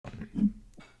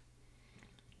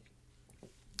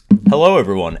Hello,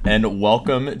 everyone, and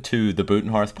welcome to the Boot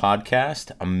and Hearth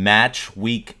podcast, Match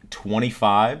Week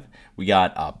 25. We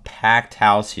got a packed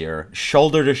house here,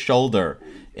 shoulder to shoulder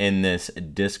in this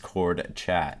Discord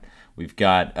chat. We've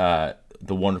got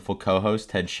the wonderful co-host,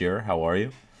 Ted Shearer. How are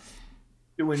you?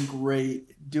 Doing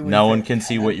great. No one can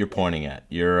see what you're pointing at.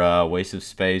 You're a waste of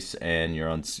space, and you're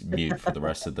on mute for the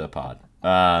rest of the pod.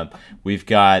 We've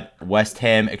got West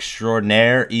Ham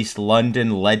extraordinaire, East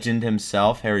London legend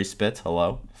himself, Harry Spitz.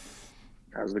 Hello.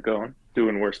 How's it going?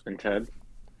 Doing worse than Ted.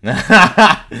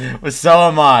 Well, so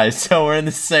am I. So we're in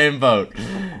the same boat.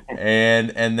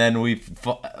 And then we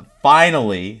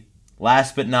finally,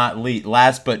 last but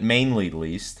mainly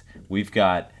least, we've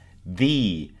got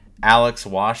the Alex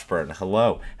Washburn.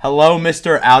 Hello,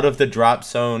 Mr. Out of the Drop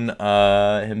Zone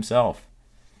himself.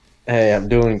 Hey, I'm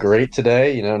doing great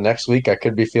today. Next week I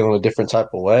could be feeling a different type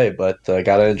of way, but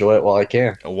gotta enjoy it while I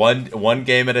can. One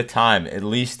game at a time. At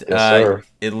least, Yes, sir.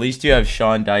 At least you have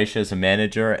Sean Dyche as a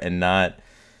manager and not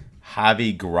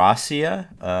Javi Gracia.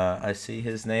 I see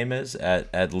his name is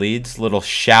at Leeds. Little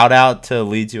shout out to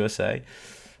Leeds USA.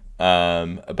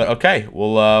 But okay,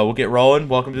 we'll get rolling.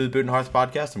 Welcome to the Boot and Hearth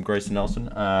podcast. I'm Grayson Nelson.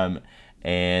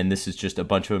 And this is just a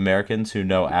bunch of Americans who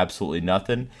know absolutely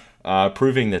nothing.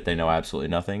 Proving that they know absolutely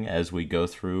nothing as we go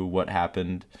through what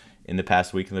happened in the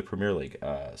past week in the Premier League.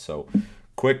 So,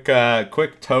 quick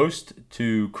toast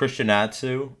to Christian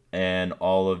Atsu and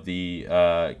all of the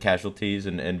casualties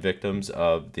and victims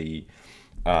of the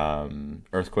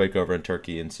earthquake over in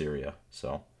Turkey and Syria.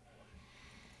 So,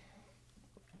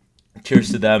 cheers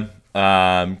to them.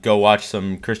 Go watch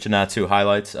some Christian Atsu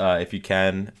highlights if you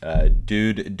can.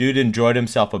 Dude enjoyed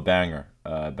himself a banger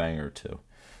or two.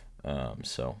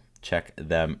 So check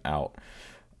them out.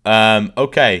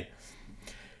 Okay,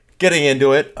 getting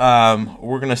into it.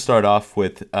 We're gonna start off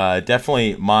with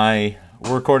definitely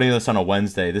we're recording this on a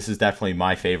Wednesday. This is definitely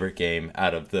my favorite game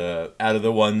out of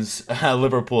the ones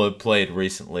Liverpool have played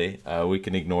recently. We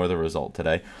can ignore the result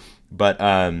today, but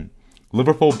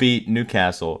Liverpool beat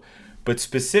Newcastle, but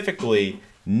specifically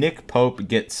Nick Pope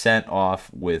gets sent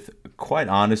off with, quite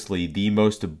honestly, the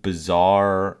most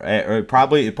bizarre,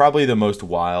 probably the most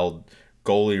wild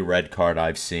goalie red card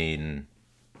I've seen,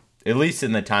 at least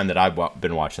in the time that I've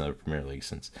been watching the Premier League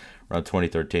since around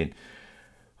 2013.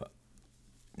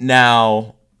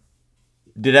 Now,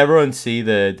 did everyone see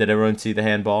the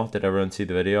handball? Did everyone see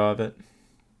the video of it?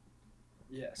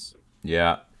 Yes.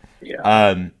 Yeah.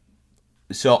 Yeah.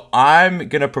 So I'm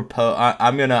gonna propose.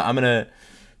 I'm gonna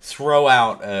throw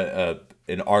out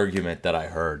an argument that I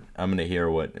heard. I'm gonna hear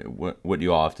what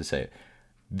you all have to say.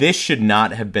 This should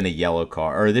not have been a yellow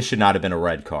card, or this should not have been a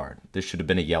red card. This should have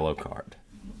been a yellow card.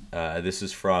 This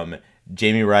is from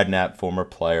Jamie Redknapp, former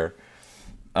player.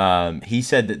 He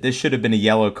said that this should have been a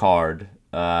yellow card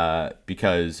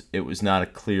because it was not a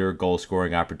clear goal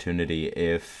scoring opportunity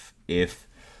if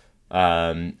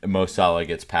Mo Salah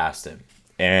gets past him.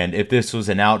 And if this was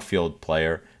an outfield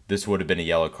player, this would have been a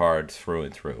yellow card through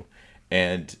and through.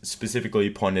 And specifically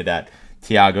pointed at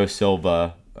Thiago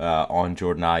Silva on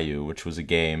Jordan Ayew, which was a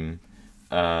game,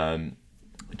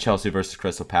 Chelsea versus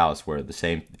Crystal Palace, where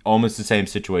almost the same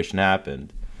situation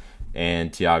happened.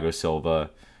 And Thiago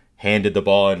Silva handed the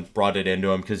ball and brought it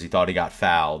into him because he thought he got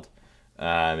fouled,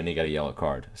 and he got a yellow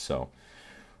card. So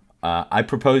I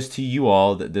propose to you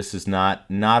all that this is not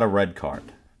a red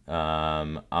card.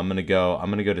 I'm gonna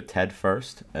go to Ted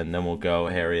first, and then we'll go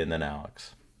Harry and then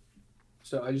Alex.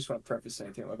 So I just want to preface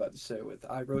anything I'm about to say with,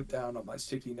 I wrote down on my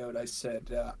sticky note, I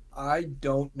said, I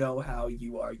don't know how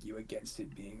you argue against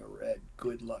it being a red.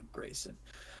 Good luck, Grayson.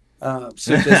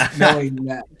 So just knowing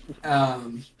that.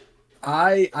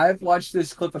 I've watched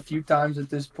this clip a few times at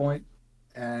this point,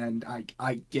 and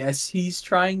I guess he's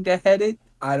trying to head it.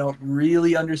 I don't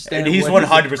really understand. And he's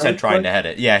 100% trying to head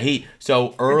it. Yeah,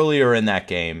 so earlier in that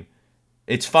game,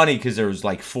 it's funny because there was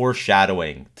like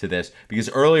foreshadowing to this, because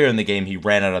earlier in the game he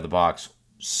ran out of the box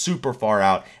super far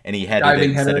out and he headed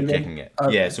it instead of kicking it.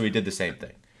 Okay. Yeah, so he did the same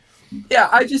thing. Yeah,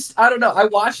 I don't know. I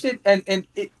watched it and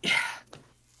it.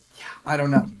 I don't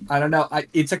know.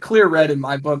 It's a clear red in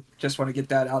my book. Just want to get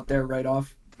that out there right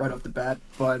off the bat.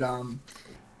 But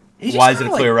why is it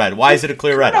a clear red? Why is it a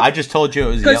clear red? I just told you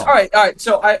it was yellow. All right.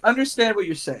 So I understand what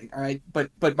you're saying. All right, but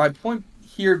my point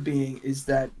here being is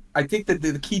that I think that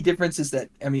the key difference is that,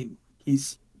 I mean,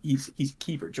 he's a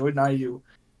keeper. Jordan Ayew,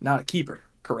 not a keeper,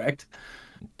 correct?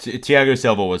 Thiago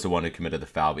Silva was the one who committed the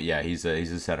foul, but yeah, he's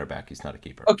a center back. He's not a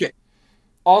keeper. Okay.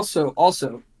 Also,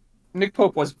 Nick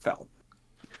Pope wasn't fouled.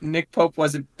 Nick Pope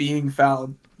wasn't being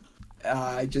fouled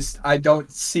I don't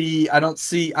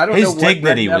know His what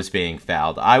dignity Red was being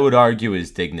fouled. I would argue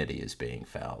his dignity is being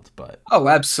fouled, but Oh,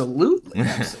 absolutely,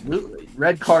 absolutely.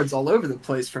 Red cards all over the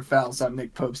place for fouls on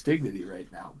Nick Pope's dignity right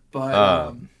now.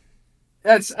 But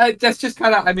that's just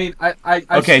kind of. I mean, I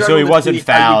okay, so struggle he to wasn't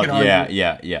see how you fouled. can Yeah,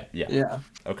 argue. yeah. Yeah.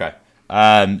 Okay.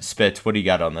 Spitz, what do you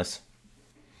got on this?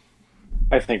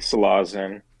 I think Salah's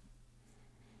in.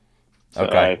 So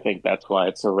Okay. I think that's why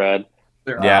it's a red.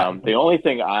 Yeah. The only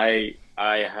thing I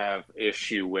have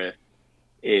issue with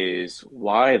is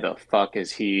why the fuck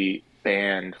is he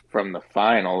banned from the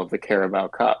final of the Carabao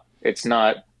Cup? It's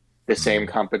not the same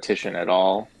competition at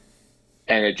all.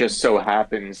 And it just so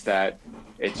happens that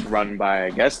it's run by,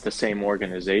 I guess, the same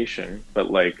organization. But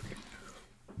like,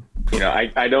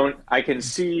 I can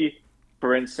see,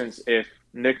 for instance, if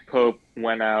Nick Pope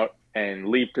went out and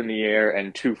leaped in the air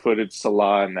and two-footed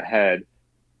Salah in the head,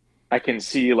 I can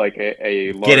see like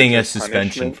a Getting larger a suspension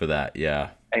punishment for that.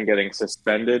 Yeah. and getting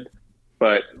suspended.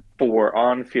 But for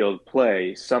on-field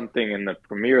play, something in the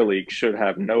Premier League should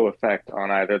have no effect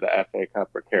on either the FA Cup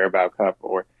or Carabao Cup,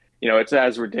 or it's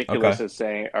as Okay. ridiculous as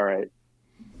saying, all right,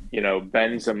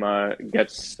 Benzema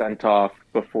gets sent off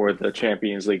before the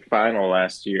Champions League final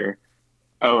last year.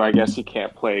 Oh, I guess he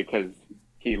can't play because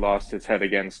he lost his head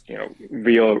against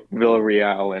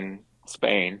Villarreal in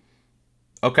Spain.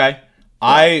 Okay. So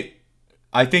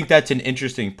I think that's an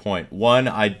interesting point. One,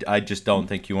 I just don't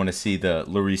think you want to see the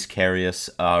Luis Karius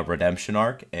redemption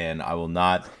arc, and I will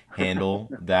not handle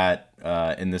that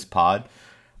in this pod.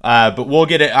 But we'll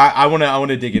get it. I want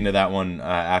to dig into that one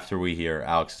after we hear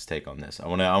Alex's take on this. I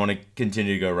want to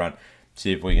continue to go around,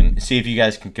 see if you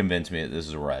guys can convince me that this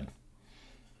is a red.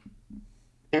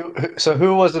 So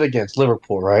who was it against?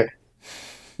 Liverpool, right?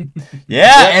 Yeah,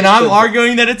 That's and a I'm simple.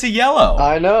 arguing that it's a yellow.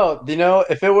 I know.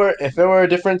 If it were a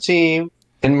different team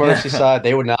in Merseyside,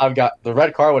 they would not have got the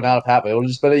red card. Would not have happened. It would have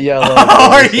just been a yellow. Goal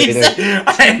Are was you stated.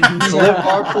 It's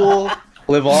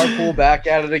Liverpool back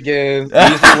at it again. Easy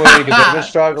win because they've been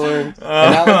struggling. And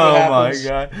now look what Oh my happens.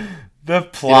 god. The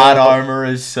plot You know, armor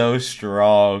is so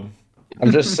strong.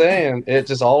 I'm just saying, it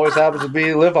just always happens to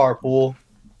be Liverpool.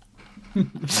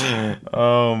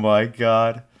 Oh my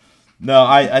god. No,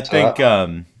 I think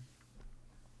So,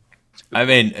 I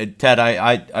mean Ted,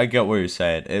 I get what you're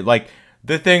saying. Like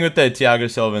the thing with the Thiago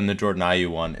Silva and the Jordan Ayew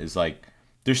one is like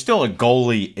there's still a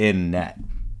goalie in net.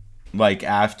 Like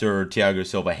after Thiago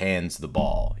Silva hands the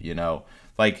ball,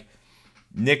 like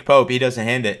Nick Pope, he doesn't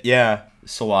hand it. Yeah,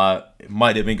 Salah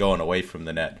might have been going away from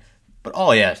the net, but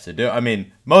all he has to do, I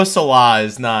mean, Mo Salah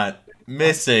is not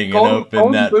missing an open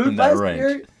Golden net boot from that last range.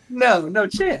 year? No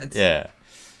chance. Yeah,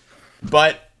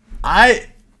 but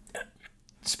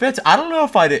Spitz, I don't know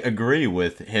if I'd agree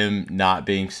with him not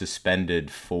being suspended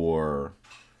for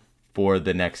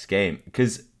the next game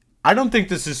because I don't think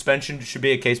the suspension should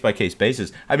be a case by case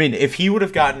basis. I mean, if he would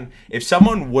have gotten 2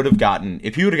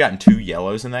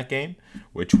 yellows in that game,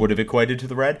 which would have equated to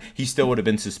the red, he still would have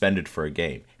been suspended for a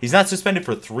game. He's not suspended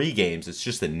for 3 games. It's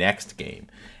just the next game.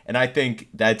 And I think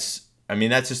that's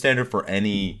a standard for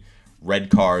any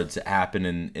red cards that happen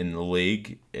in the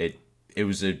league. It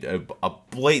was a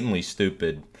blatantly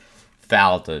stupid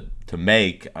foul to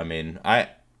make. I mean,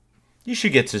 you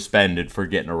should get suspended for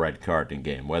getting a red card in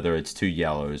game, whether it's 2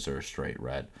 yellows or a straight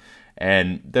red.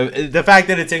 And the fact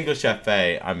that it's English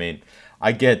FA, I mean,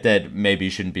 I get that maybe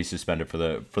you shouldn't be suspended for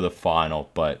the final,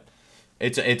 but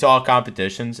it's all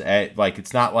competitions. Like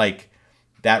it's not like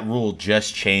that rule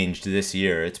just changed this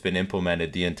year. It's been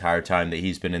implemented the entire time that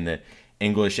he's been in the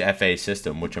English FA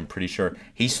system, which I'm pretty sure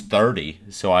he's 30.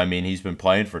 So I mean, he's been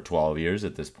playing for 12 years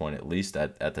at this point, at least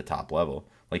at the top level.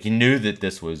 Like he knew that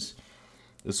this was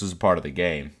a part of the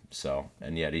game. So,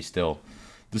 and yet he still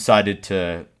decided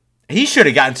to. He should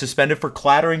have gotten suspended for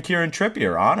clattering Kieran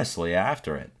Trippier, honestly,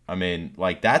 after it. I mean,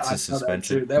 like, that's I a saw that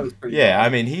suspension. too. That was pretty Yeah, bad. I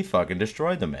mean, he fucking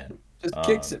destroyed the man. Just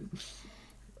kicks him.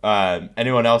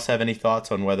 Anyone else have any thoughts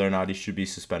on whether or not he should be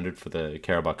suspended for the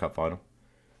Carabao Cup final?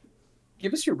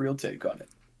 Give us your real take on it.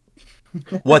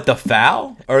 What, the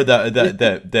foul or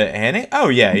the handing? Oh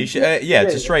yeah, he should.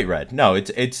 It's a straight red. No,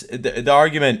 it's the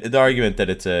argument that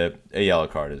it's a yellow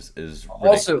card is ridiculous.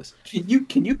 Also,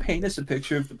 can you paint us a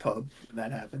picture of the pub when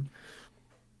that happened?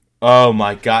 Oh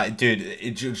my god, dude!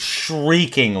 It's just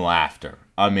shrieking laughter.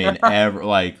 I mean,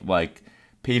 like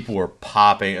people were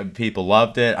popping. People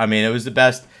loved it. I mean, it was the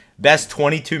best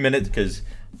 22 minutes because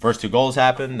first 2 goals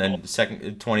happened, and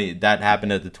second 20 that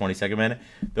happened at the 22nd minute.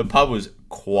 The pub was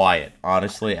quiet,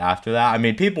 honestly. After that, I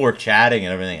mean, people were chatting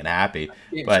and everything and happy,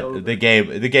 but the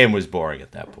game was boring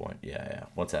at that point. Yeah.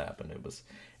 Once that happened,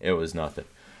 it was nothing.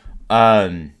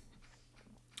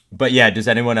 But yeah, does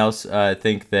anyone else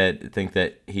think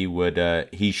that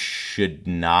he should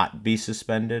not be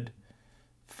suspended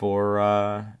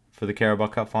for the Carabao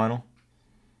Cup final?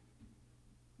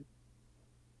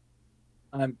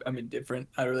 I'm indifferent.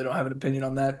 I really don't have an opinion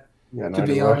on that, Yeah, to be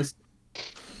neither do I. honest.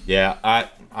 Yeah,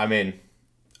 I mean,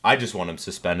 I just want him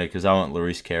suspended because I want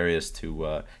Luis Karius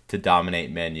to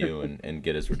dominate Man U and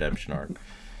get his redemption arc.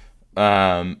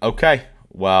 Okay,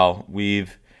 well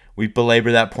we've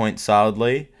belabored that point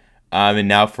solidly. And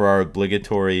now for our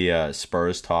obligatory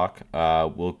Spurs talk.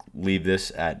 We'll leave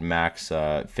this at max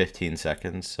 15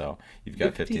 seconds. So you've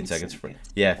got 15 seconds for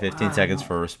 15 seconds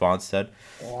for a response, Ted.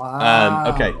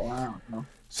 Wow. Okay. Wow.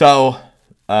 So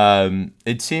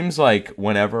it seems like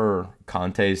whenever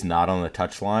Conte's not on the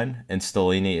touchline and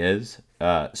Stellini is,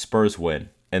 Spurs win,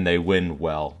 and they win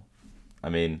well. I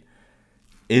mean,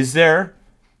 is there...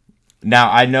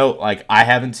 Now, I know, like, I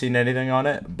haven't seen anything on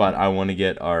it, but I want to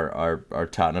get our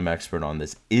Tottenham expert on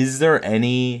this. Is there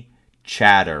any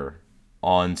chatter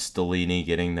on Stellini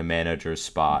getting the manager's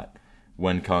spot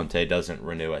when Conte doesn't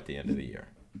renew at the end of the year?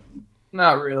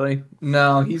 Not really.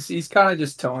 No, he's kind of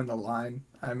just towing the line.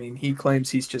 I mean, he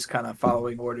claims he's just kind of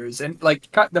following orders. And like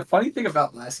the funny thing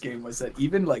about last game was that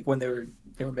even like when they were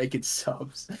making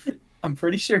subs, I'm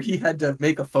pretty sure he had to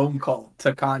make a phone call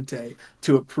to Conte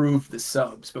to approve the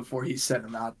subs before he sent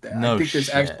them out there. No I think there's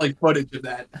shit. actually footage of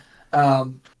that,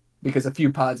 because a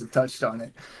few pods have touched on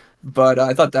it. But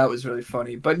I thought that was really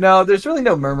funny. But no, there's really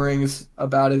no murmurings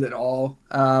about it at all.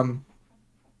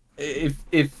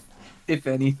 If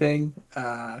anything,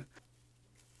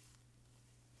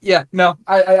 yeah, no,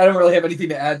 I don't really have anything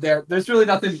to add there. There's really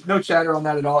no chatter on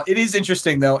that at all. It is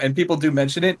interesting though, and people do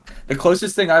mention it. The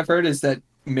closest thing I've heard is that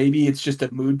maybe it's just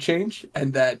a mood change,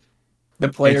 and that the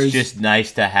players It's just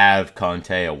nice to have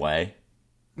Conte away.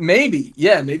 maybe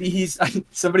he's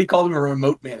somebody called him a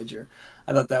remote manager.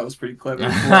 I thought that was pretty clever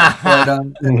as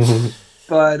well.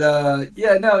 But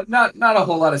yeah, no, not a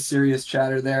whole lot of serious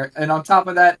chatter there. And on top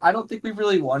of that, I don't think we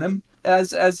really want him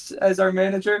as our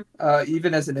manager,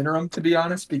 even as an interim, to be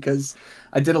honest, because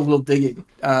I did a little digging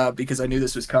because I knew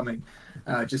this was coming,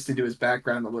 just to do his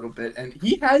background a little bit. And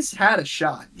he has had a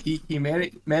shot. He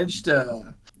managed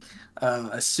a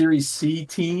Series C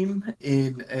team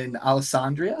in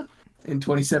Alessandria in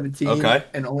 2017, Okay.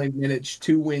 and only managed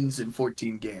 2 wins in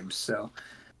 14 games. So,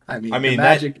 I mean the that-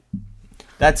 Magic.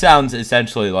 That sounds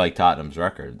essentially like Tottenham's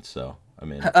record, so, I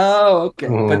mean... Oh, okay.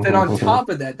 But then on top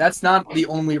of that, that's not the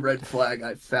only red flag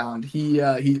I've found. He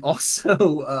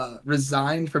also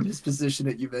resigned from his position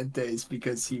at Juventus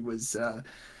because he was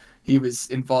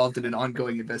involved in an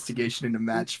ongoing investigation into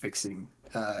match fixing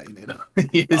in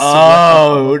Italy.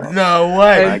 Oh, no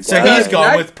way. And So he's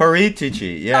gone with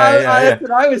Paritici. Yeah. That's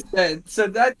what I was saying. So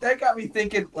that got me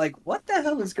thinking, like, what the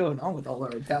hell is going on with all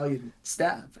our Italian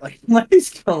staff? Like, what is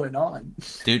going on?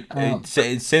 Dude,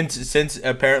 since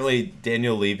apparently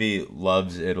Daniel Levy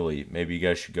loves Italy, maybe you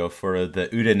guys should go for the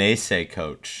Udinese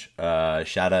coach.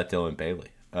 Shout out Dylan Bailey.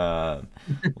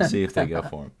 We'll see if they go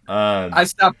for him. I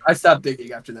stopped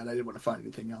digging after that. I didn't want to find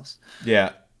anything else.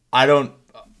 Yeah, I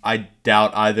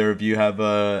doubt either of you have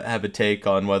a take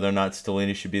on whether or not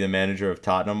Stellini should be the manager of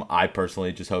Tottenham. I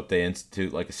personally just hope they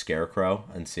institute like a scarecrow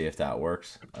and see if that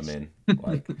works. I mean,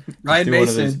 like Ryan do Mason. one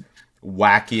of those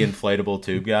wacky inflatable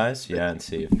tube guys, yeah, and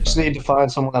see if Just need to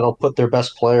find someone that'll put their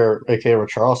best player, aka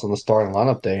Richarlison, in the starting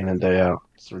lineup day in and day out.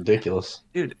 It's ridiculous.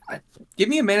 Dude, give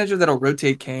me a manager that'll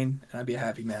rotate Kane, and I'd be a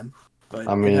happy man. But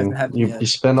I it mean, hasn't happened you yet.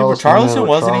 spend all Dude, this money on Richarlison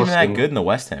wasn't even that Richarlison. good in the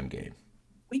West Ham game.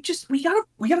 We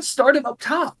gotta start him up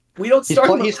top. We don't start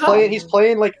him up top. He's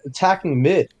playing like attacking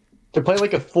mid. They're playing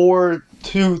like a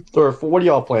 4-2 or what are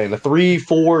y'all playing? A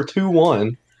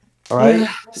 3-4-2-1. All right.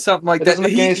 Yeah, something like It that. doesn't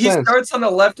make any He sense. starts on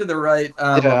the left or the right.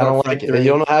 Yeah, I don't like it. You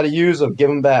don't know how to use them. Give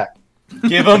them back.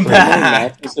 Give him How many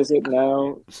back. matches is it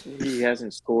now? He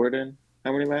hasn't scored in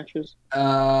how many matches?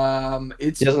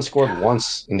 It's He hasn't scored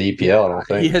once in the EPL. I don't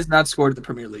he think. has not scored the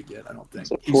Premier League yet. I don't think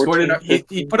So he scored in 14, he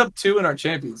 15. put up 2 in our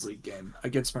Champions League game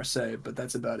against Marseille, but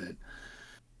that's about it.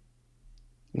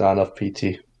 Not enough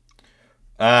PT.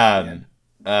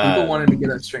 People wanted to get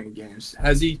that string of games.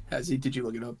 Has he? Did you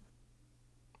look it up?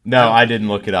 No, I didn't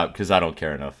look it up because I don't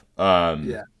care enough.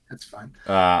 Yeah, that's fine.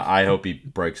 I hope he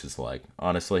breaks his leg.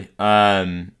 Honestly,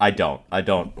 I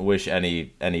don't wish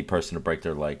any person to break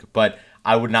their leg, but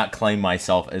I would not claim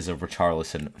myself as a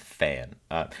Richarlison fan.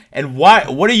 And why?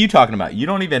 What are you talking about? You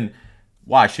don't even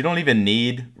watch. You don't even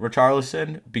need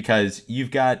Richarlison because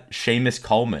you've got Seamus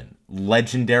Coleman,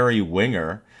 legendary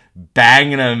winger,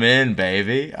 banging him in,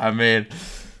 baby. I mean,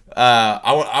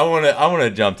 I want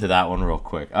to jump to that one real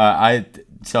quick.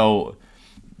 So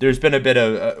there's been a bit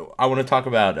of. I want to talk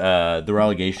about the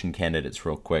relegation candidates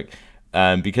real quick.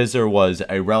 Because there was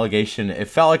a relegation, it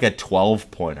felt like a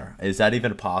 12-pointer. Is that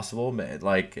even possible?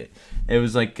 Like, it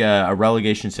was like a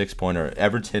relegation 6-pointer.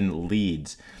 Everton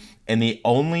leads, and the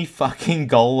only fucking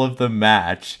goal of the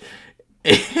match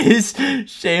is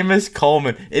Seamus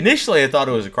Coleman. Initially, I thought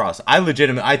it was a cross. I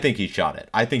think he shot it.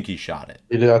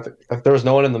 He did. There was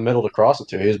no one in the middle to cross it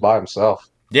to. He was by himself.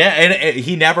 Yeah, and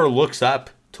he never looks up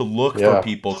to look for Yeah.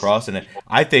 people crossing it.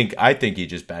 I think he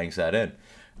just bangs that in.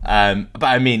 But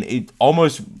I mean,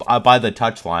 almost by the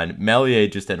touchline, Melier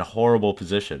just in a horrible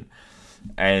position,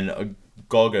 and a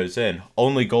goal goes in.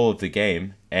 Only goal of the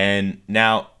game, and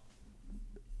now,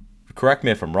 correct me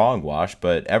if I'm wrong, Wash,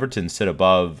 but Everton sit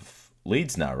above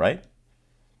Leeds now, right?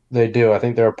 They do. I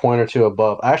think they're a point or two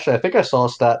above. Actually, I think I saw a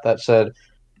stat that said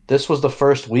this was the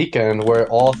first weekend where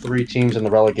all three teams in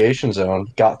the relegation zone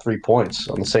got 3 points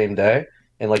on the same day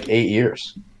in like 8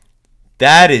 years.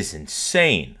 That is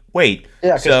insane. Wait,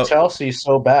 Yeah, because so Chelsea's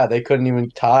so bad they couldn't even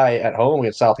tie at home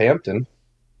against Southampton.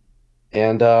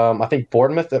 And I think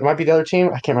Bournemouth, that might be the other team.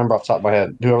 I can't remember off the top of my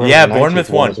head. Whoever was yeah, the 19th Bournemouth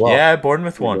one won. as well. Yeah,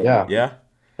 Bournemouth won. Yeah. Yeah.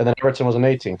 And then Everton was an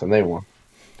 18th, and they won.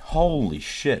 Holy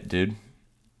shit, dude.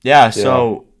 Yeah.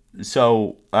 Yeah.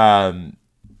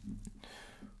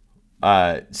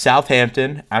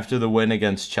 Southampton, after the win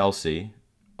against Chelsea,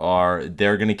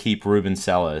 they're going to keep Ruben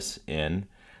Selles in.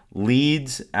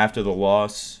 Leeds, after the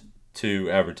loss to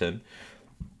Everton,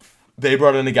 they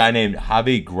brought in a guy named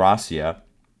Javi Gracia,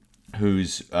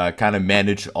 who's kind of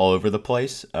managed all over the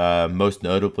place. Most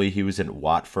notably, he was in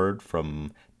Watford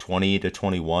from 20 to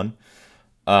 21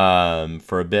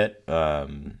 for a bit.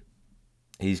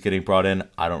 He's getting brought in.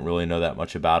 I don't really know that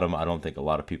much about him. I don't think a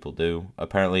lot of people do.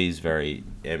 Apparently, he's very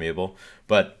amiable.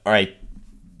 But, all right,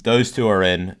 those two are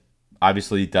in.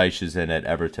 Obviously, Dyche is in at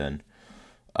Everton.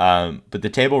 But the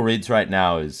table reads right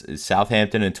now is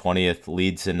Southampton in 20th,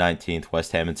 Leeds in 19th,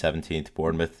 West Ham in 17th,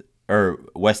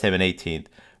 West Ham in 18th,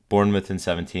 Bournemouth in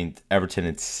 17th, Everton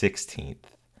in 16th.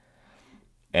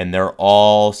 And they're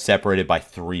all separated by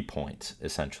 3 points,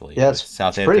 essentially. Yeah, with it's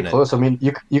Southampton pretty close. I mean,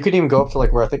 you could even go up to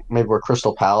like where I think maybe where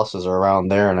Crystal Palaces are around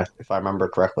there, and if I remember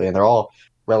correctly, and they're all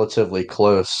relatively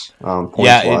close Yeah,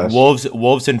 points wise.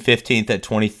 Wolves in 15th at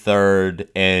 23rd,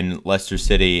 and Leicester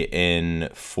City in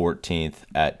 14th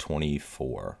at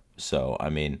 24. So, I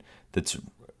mean, that's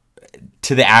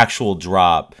to the actual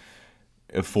drop.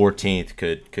 14th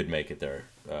could make it there.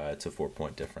 It's a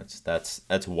 4-point difference. That's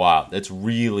wild. That's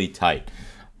really tight.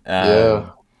 Yeah,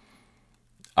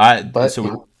 but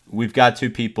We've got two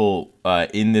people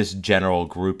in this general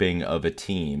grouping of a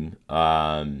team.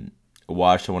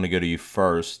 Wash, I want to go to you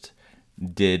first.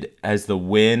 Has the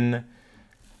win?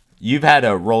 You've had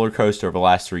a roller coaster over the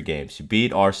last 3 games. You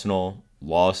beat Arsenal,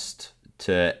 lost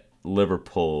to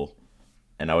Liverpool,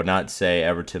 and I would not say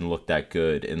Everton looked that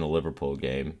good in the Liverpool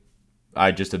game.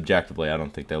 I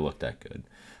don't think they looked that good.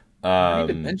 Not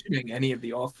even mentioning any of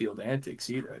the off-field antics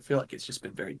either. I feel like it's just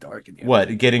been very dark in the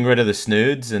What, getting rid of the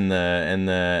snoods and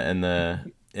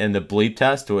the bleep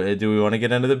test? Do we want to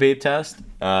get into the bleep test?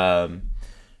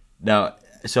 No.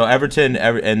 So Everton,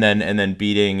 and then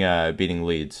beating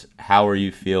Leeds. How are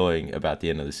you feeling about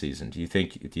the end of the season? Do you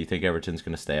think Everton's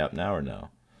going to stay up now or no?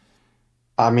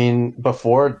 I mean,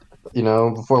 before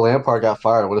Lampard got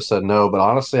fired, I would have said no. But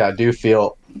honestly, I do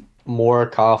feel more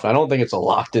confident. I don't think it's a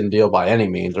locked-in deal by any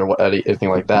means or anything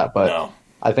like that. But No.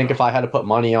 I think if I had to put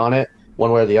money on it,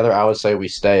 one way or the other, I would say we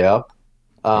stay up.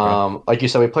 Okay. Like you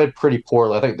said, we played pretty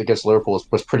poorly. I think against Liverpool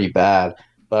was pretty bad.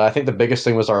 But I think the biggest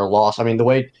thing was our loss. I mean, the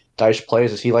way Dyche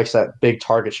plays is he likes that big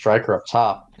target striker up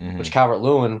top, which Mm-hmm.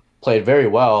 Calvert-Lewin played very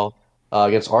well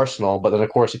against Arsenal. But then, of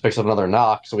course, he picks up another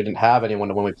knock. So we didn't have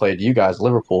anyone when we played you guys,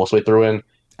 Liverpool. So we threw in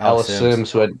Alex Ellis Sims.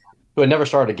 Sims, who had never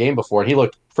started a game before, and he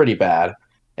looked pretty bad.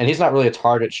 And he's not really a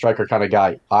target striker kind of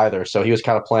guy either. So he was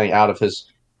kind of playing out of his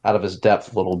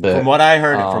depth a little From bit. what I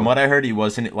heard, he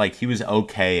wasn't like he was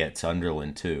okay at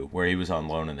Sunderland too, where he was on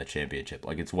loan in the Championship.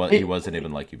 Like he He, wasn't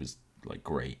even like he was like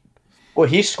great. Well,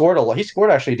 he scored a lot. He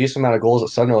scored actually a decent amount of goals at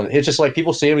Sunderland. It's just like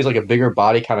people see him; he's like a bigger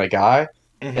body kind of guy,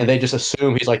 and Mm-hmm. they just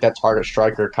assume he's like that target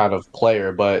striker kind of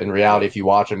player. But in reality, Yeah. if you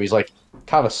watch him, he's like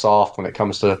kind of soft when it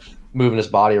comes to moving his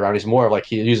body around. He's more of like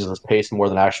he uses his pace more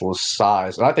than actual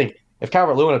size. And I think if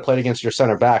Calvert-Lewin had played against your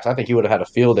center backs, I think he would have had a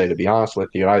field day. To be honest with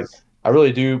you, and I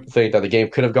really do think that the game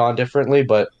could have gone differently.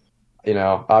 But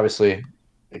obviously,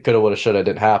 it coulda, woulda, shoulda,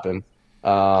 didn't happen.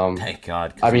 Thank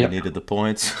God, I because we mean, needed the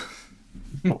points.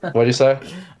 what do you say?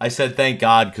 I said thank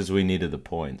God because we needed the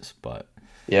points, but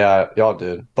Yeah, y'all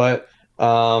did. But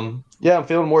yeah, I'm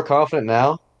feeling more confident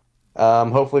now.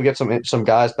 Hopefully, we get some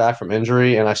guys back from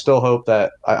injury, and I still hope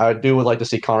that I would like to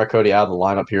see Connor Cody out of the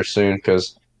lineup here soon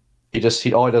because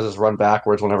he all he does is run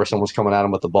backwards whenever someone's coming at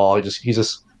him with the ball. He's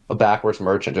just a backwards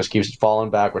merchant. Just keeps falling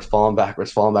backwards, falling backwards,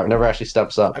 falling back. Never actually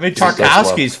steps up. I mean, He's just so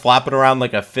slow. Tarkowski's flapping around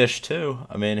like a fish too.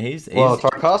 I mean, he's Well,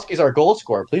 Tarkovsky's our goal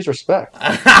scorer. Please respect.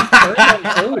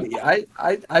 Cody,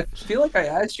 I feel like I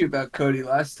asked you about Cody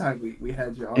last time we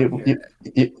had you on You,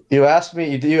 here. you asked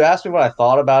me what I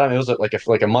thought about him. It was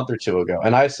like a month or two ago,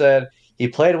 and I said he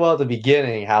played well at the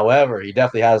beginning. However, he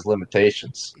definitely has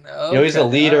limitations. He's a Okay,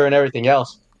 leader and everything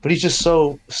else, but he's just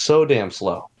so damn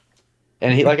slow.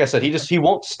 And like I said, he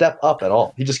won't step up at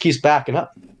all. He just keeps backing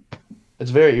up. It's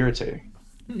very irritating.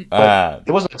 But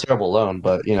it wasn't a terrible loan,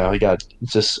 but it gets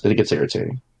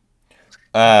irritating.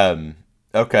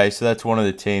 Okay, so that's one of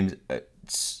the teams.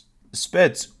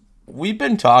 Spitz, we've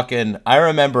been talking. I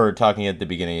remember talking at the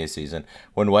beginning of the season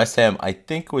when West Ham, I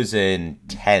think, was in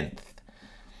 10th.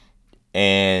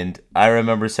 And I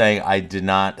remember saying I did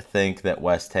not think that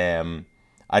the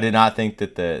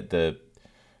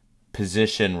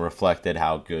position reflected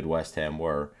how good West Ham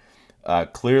were.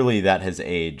 Clearly, that has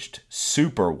aged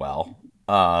super well.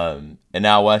 And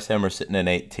now West Ham are sitting in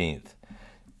 18th.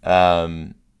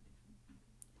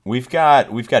 We've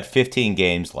got 15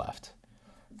 games left.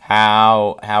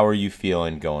 How are you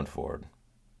feeling going forward?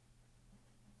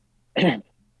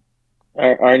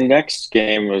 Our next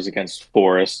game was against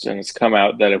Forest, and it's come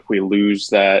out that if we lose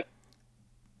that,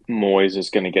 Moyes is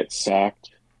going to get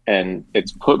sacked. And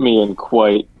it's put me in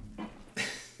quite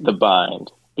the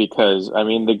bind because, I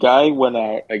mean, the guy went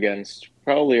out against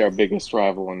probably our biggest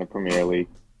rival in the Premier League,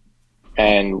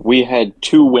 and we had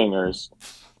two wingers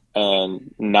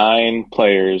and 9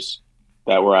 players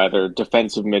that were either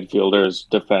defensive midfielders,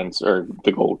 defense, or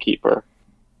the goalkeeper.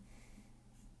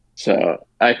 So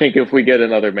I think if we get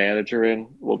another manager in,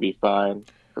 we'll be fine.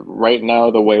 Right now,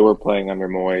 the way we're playing under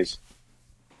Moyes,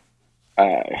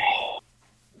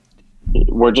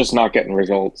 we're just not getting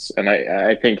results. And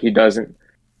I think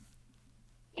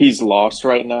he's lost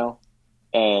right now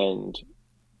and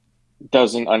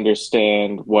doesn't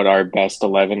understand what our best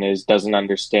 11 is, doesn't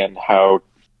understand how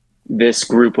this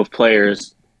group of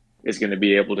players is going to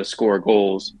be able to score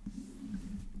goals.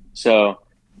 So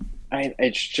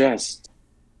it's just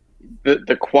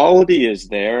the quality is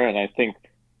there, and I think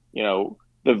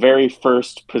the very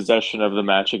first possession of the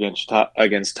match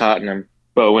against Tottenham,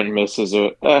 Bowen misses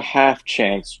a half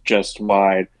chance just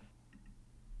wide.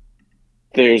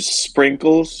 There's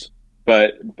sprinkles,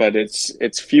 but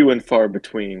it's few and far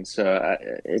between. So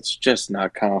it's just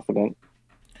not confident.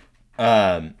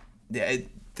 The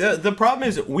problem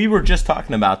is we were just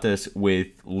talking about this with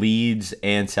Leeds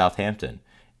and Southampton.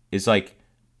 It's like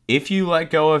if you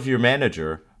let go of your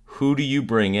manager, who do you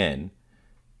bring in?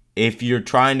 If you're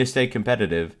trying to stay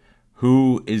competitive,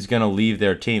 who is going to leave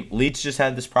their team? Leeds just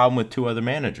had this problem with 2 other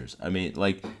managers. I mean,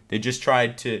 like they just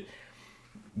tried to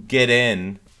get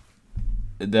in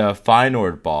the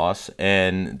Feyenoord boss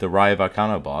and the Rayo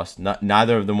Vallecano boss.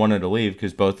 Neither of them wanted to leave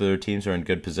because both of their teams are in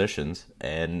good positions,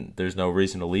 and there's no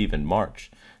reason to leave in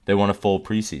March. They want a full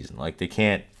preseason. Like they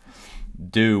can't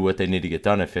do what they need to get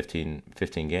done at 15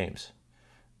 games.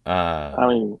 I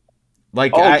mean,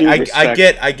 like I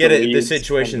get it. The Leeds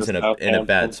situation's and in a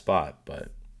bad spot, but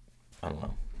I don't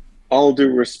know. All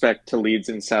due respect to Leeds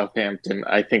and Southampton,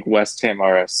 I think West Ham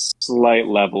are a slight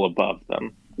level above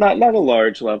them. Not a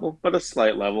large level, but a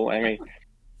slight level. I mean,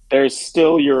 there's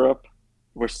still Europe.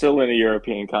 We're still in a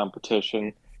European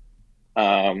competition,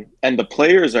 and the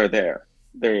players are there.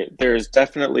 There's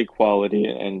definitely quality,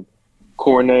 and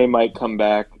Cornet might come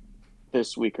back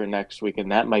this week or next week,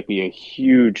 and that might be a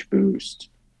huge boost.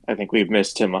 I think we've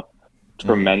missed him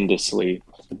tremendously,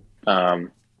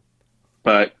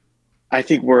 but I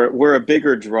think we're a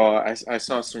bigger draw. I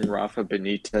saw some Rafa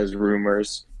Benitez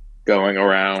rumors going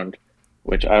around,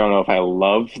 which I don't know if I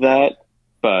love that,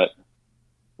 but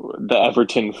the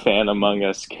Everton fan among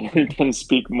us can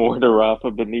speak more to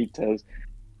Rafa Benitez.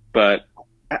 But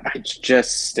it's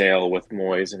just stale with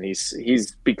Moyes, and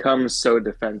he's become so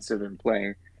defensive and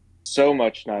playing so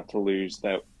much not to lose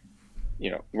that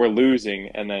we're losing,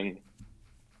 and then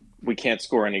we can't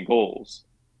score any goals,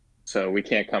 so we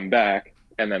can't come back,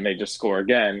 and then they just score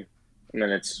again, and then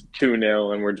it's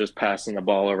 2-0, and we're just passing the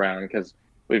ball around because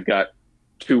we've got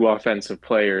 2 offensive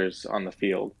players on the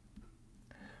field.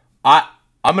 I'm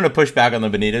going to push back on the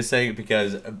Benitez thing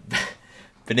because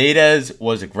Benitez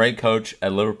was a great coach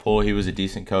at Liverpool. He was a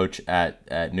decent coach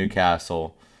at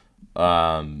Newcastle.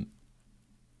 The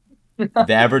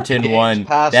Everton one.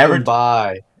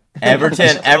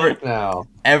 Everton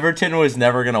Everton was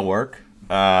never going to work.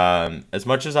 As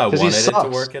much as I 'Cause he wanted it to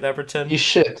sucks. work at Everton, He's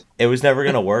shit. it was never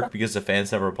gonna work because the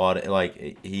fans never bought it.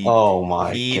 Like Oh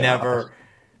my he god. never,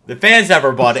 the fans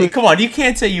never bought it. Come on, you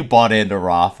can't say you bought into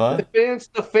Rafa.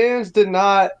 The fans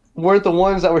weren't the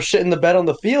ones that were shitting the bed on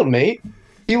the field, mate.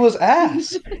 He was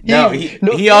ass. No,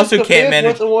 he also the can't fans manage.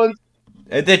 weren't the ones.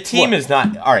 The team What? is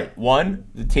not all right. One,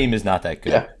 the team is not that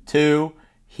good. Yeah. Two,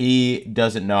 he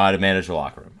doesn't know how to manage the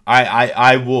locker room.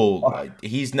 I will.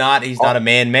 He's not a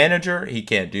man manager. He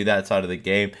can't do that side of the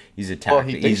game. He's a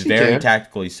he's very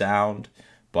tactically sound.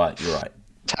 But you're right.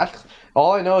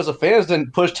 All I know is the fans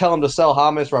didn't tell him to sell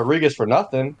James Rodriguez for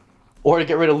nothing, or to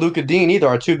get rid of Luka Dean either.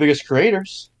 Our two biggest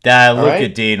creators. That Luka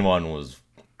Dean one was.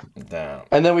 Damn.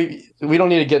 And then we don't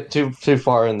need to get too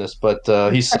far in this, but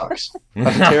he sucks.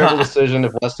 That's a terrible decision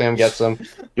if West Ham gets him.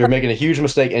 You're making a huge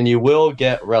mistake, and you will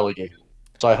get relegated.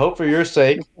 So I hope for your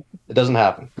sake it doesn't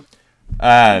happen.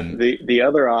 The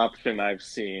other option I've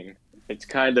seen, it's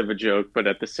kind of a joke, but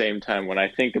at the same time, when I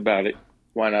think about it,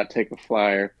 why not take a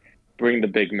flyer, bring the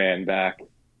big man back?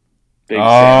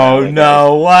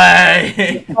 No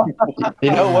way!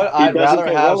 You know what? I'd rather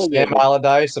have Sam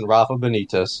Allardyce and Rafa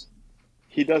Benitez.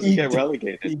 He doesn't get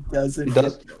relegated. He doesn't get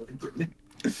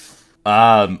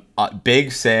relegated.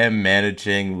 Big Sam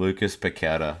managing Lucas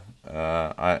Paqueta.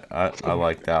 I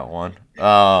like that one.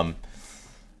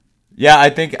 Yeah, I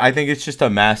think it's just a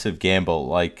massive gamble.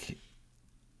 Like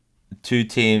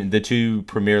the two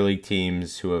Premier League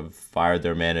teams who have fired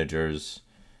their managers,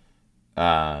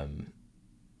 have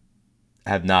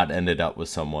not ended up with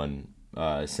someone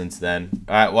since then.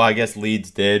 All right, well, I guess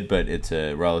Leeds did, but it's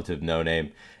a relative no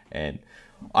name, and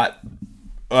I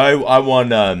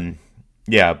won.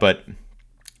 Yeah, but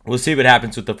we'll see what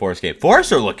happens with the Forest game.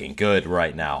 Forest are looking good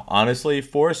right now. Honestly,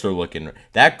 Forest are looking.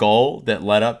 That goal that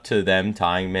led up to them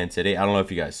tying Man City, I don't know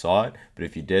if you guys saw it, but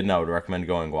if you didn't, I would recommend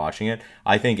going and watching it.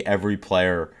 I think every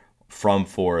player from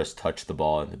Forest touched the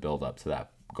ball in the build up to that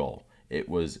goal. It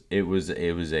was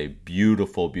a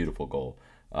beautiful, beautiful goal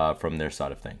from their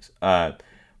side of things.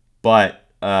 But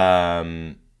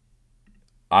I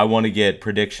want to get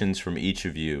predictions from each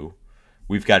of you.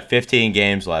 We've got 15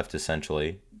 games left,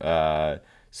 essentially.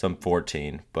 Some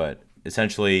 14, but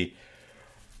essentially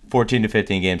 14 to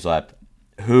 15 games left.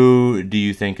 Who do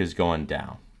you think is going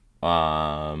down?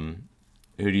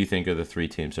 Who do you think are the three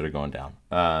teams that are going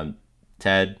down?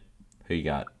 Ted, who you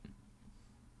got?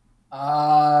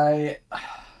 I'm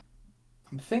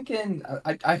thinking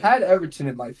I had Everton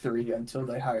in my 3 until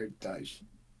they hired Dyche.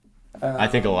 I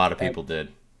think a lot of people did.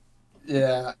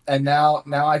 Yeah, and now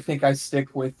I think I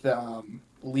stick with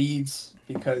Leeds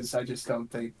because I just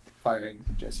don't think firing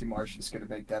Jesse Marsh is going to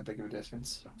make that big of a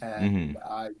difference. And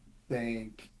I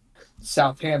think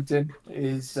Southampton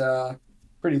is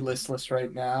pretty listless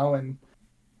right now, and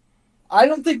I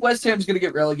don't think West Ham's going to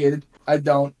get relegated. I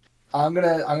don't. I'm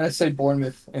gonna say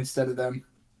Bournemouth instead of them.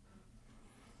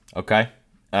 Okay.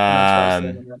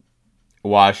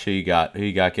 Wash, who you got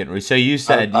getting? So you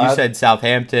said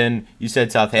Southampton. You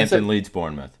said Southampton, Leeds,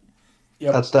 Bournemouth.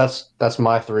 Yep. That's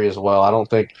my 3 as well. I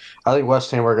think West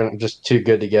Ham are gonna just too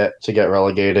good to get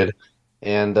relegated,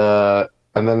 and then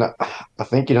I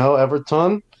think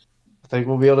Everton. I think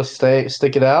we'll be able to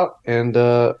stick it out, and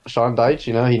Sean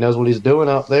Dyche, he knows what he's doing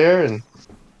out there, and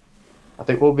I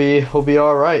think we'll be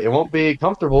all right. It won't be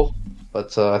comfortable,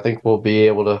 but I think we'll be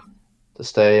able to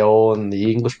stay all in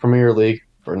the English Premier League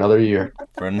for another year.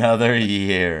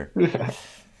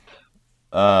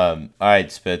 All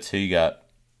right, Spitz, who you got?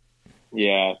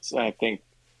 Yeah, I think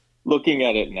looking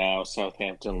at it now,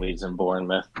 Southampton, Leeds, and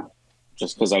Bournemouth,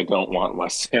 just because I don't want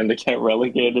West Ham to get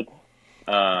relegated.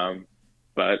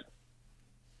 But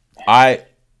I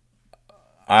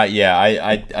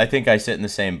think I sit in the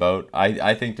same boat.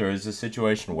 I think there is a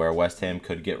situation where West Ham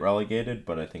could get relegated,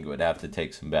 but I think it would have to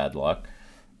take some bad luck.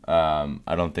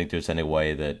 I don't think there's any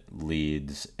way that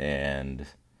Leeds and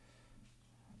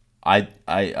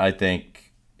I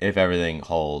think if everything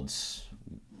holds,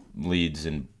 Leeds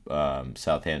and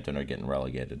Southampton are getting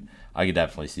relegated. I could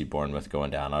definitely see Bournemouth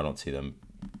going down. I don't see them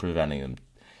preventing them.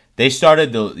 They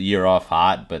started the year off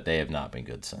hot, but they have not been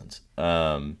good since.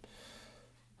 I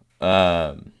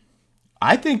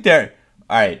think they're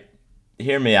all right.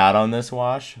 Hear me out on this,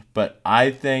 Wash. But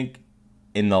I think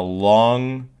in the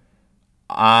long,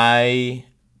 I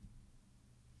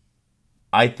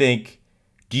think.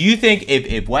 Do you think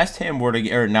if West Ham were to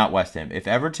get, or not West Ham, if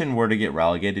Everton were to get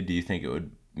relegated, do you think it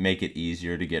would make it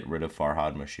easier to get rid of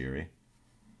Farhad Moshiri?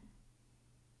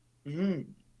 Do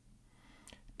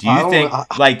you think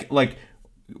like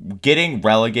getting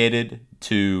relegated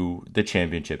to the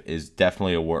championship is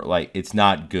definitely a work? Like, it's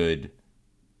not good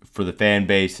for the fan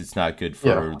base. It's not good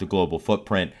for the global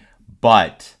footprint.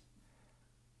 but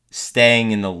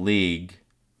staying in the league,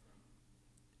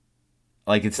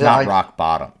 like it's not rock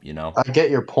bottom, you know? I get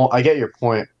your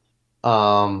point.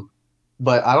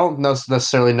 But I don't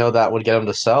necessarily know that would get him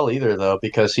to sell either, though,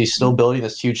 because he's still building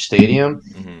this huge stadium,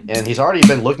 and he's already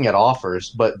been looking at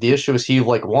offers. But the issue is he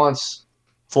like wants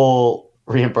full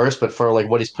reimbursement for like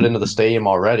what he's put into the stadium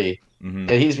already.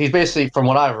 And he's basically, from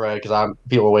what I've read, because I'm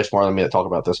people are way smarter than me that talk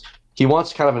about this. He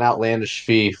wants kind of an outlandish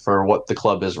fee for what the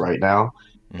club is right now,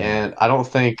 and I don't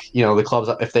think the clubs,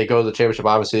 if they go to the championship,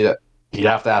 obviously that you'd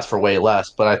have to ask for way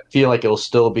less. But I feel like it'll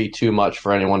still be too much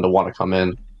for anyone to want to come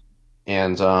in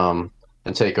and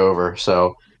and take over.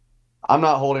 So I'm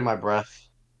not holding my breath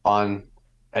on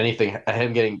anything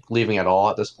him leaving at all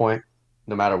at this point,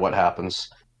 no matter what happens.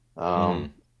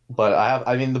 But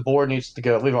I mean, the board needs to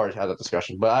go. We've already had that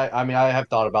discussion, but I mean, I have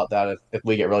thought about that if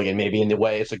we get relegated, maybe in the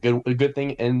way it's a good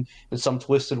thing in some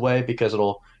twisted way because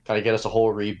it'll kind of get us a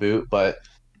whole reboot. But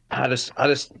I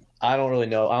don't really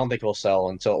know. I don't think he'll sell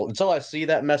until I see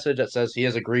that message that says he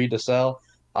has agreed to sell.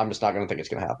 I'm just not going to think it's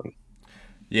going to happen.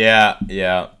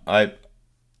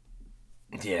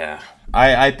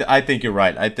 I think you're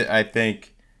right. I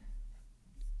think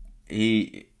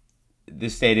the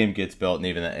stadium gets built, and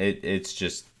even it's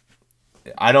just,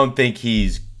 I don't think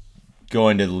he's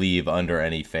going to leave under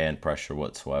any fan pressure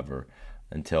whatsoever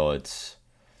until it's,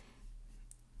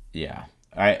 Farhad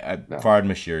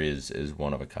Mashiri is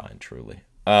one of a kind, truly.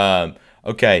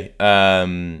 Okay.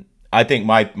 I think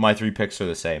my 3 picks are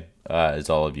the same as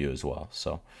all of you as well.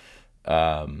 So,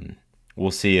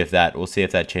 we'll see if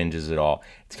that changes at all.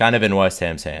 It's kind of in West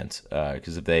Ham's hands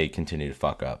because if they continue to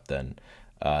fuck up, then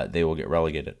they will get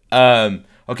relegated.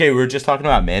 Okay, we were just talking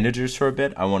about managers for a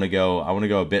bit. I want to go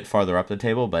a bit farther up the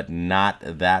table, but not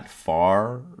that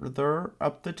farther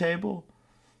up the table.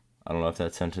 I don't know if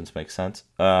that sentence makes sense.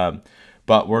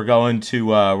 But we're going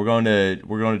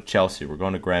to Chelsea. We're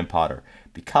going to Graham Potter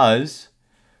because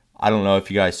I don't know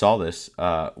if you guys saw this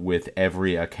with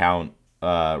every account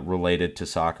related to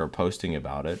soccer posting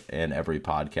about it and every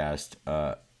podcast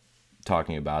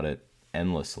talking about it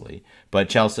endlessly. But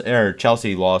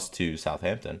Chelsea lost to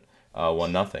Southampton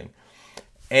 1-0.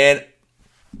 And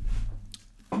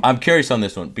I'm curious on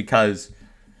this one because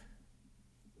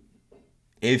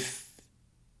if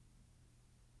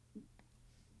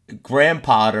Graham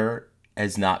Potter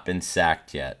has not been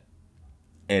sacked yet,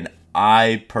 and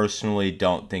I personally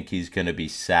don't think he's going to be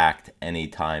sacked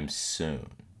anytime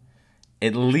soon,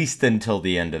 at least until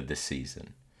the end of the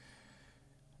season.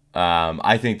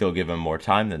 I think they'll give him more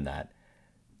time than that.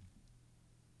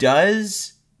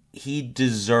 Does he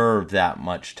deserve that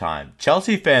much time?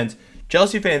 Chelsea fans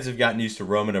have gotten used to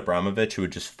Roman Abramovich, who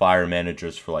would just fire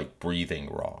managers for like breathing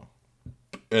wrong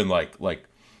and like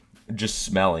just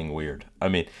smelling weird. I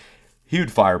mean, he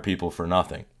would fire people for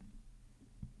nothing.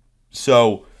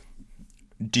 So,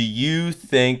 do you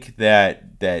think that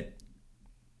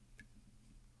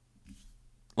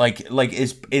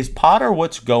is Potter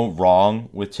what's going wrong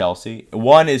with Chelsea?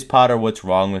 One, is Potter what's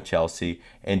wrong with Chelsea?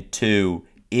 And two,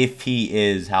 if he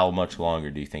is, how much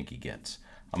longer do you think he gets?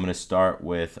 I'm gonna start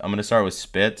with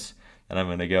Spitz, then I'm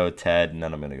gonna go Ted, and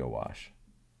then I'm gonna go Wash.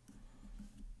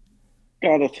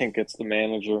 Gotta think it's the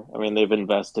manager. I mean, they've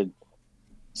invested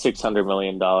 $600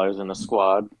 million in a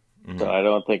squad, so I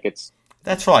don't think it's.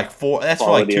 That's for like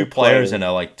 2 players and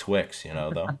a like Twix,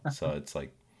 though. So it's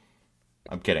like,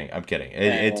 I'm kidding.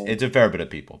 It's a fair bit of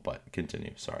people, but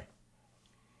continue. Sorry.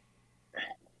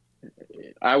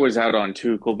 I was out on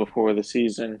Tuchel before the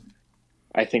season.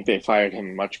 I think they fired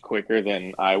him much quicker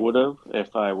than I would have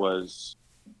if I was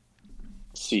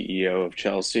CEO of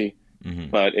Chelsea.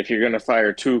 But if you're going to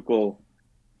fire Tuchel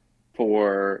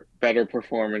for better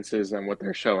performances than what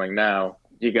they're showing now,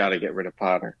 you got to get rid of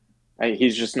Potter.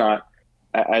 He's just not.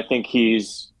 I think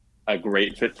he's a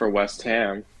great fit for West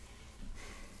Ham,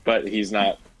 but he's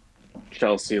not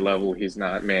Chelsea level. He's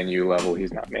not Man U level.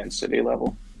 He's not Man City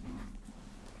level.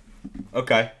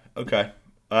 Okay.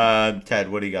 Ted,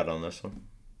 what do you got on this one?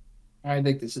 I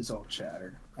think this is all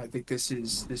chatter. I think this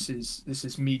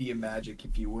is media magic,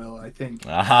 if you will. I think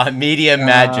media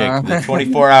magic, the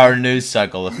 24-hour news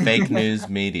cycle, the fake news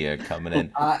media coming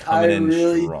in. I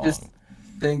really strong. Just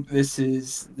think this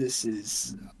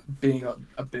is being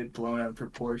a bit blown out of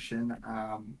proportion.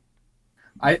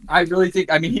 I really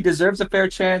think. I mean, he deserves a fair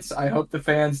chance. I hope the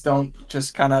fans don't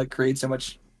just kind of create so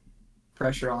much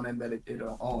pressure on him that it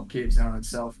all caves down on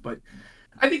itself. But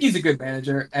I think he's a good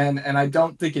manager, and I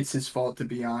don't think it's his fault, to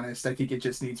be honest. I think it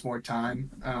just needs more time.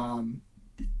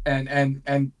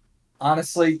 And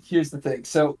honestly, here's the thing.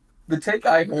 So the take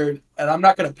I heard, and I'm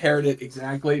not going to parrot it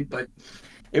exactly, but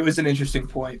it was an interesting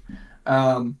point.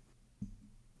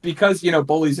 because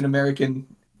Bully's an American.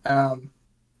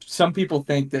 Some people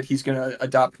think that he's going to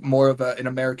adopt more of an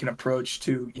American approach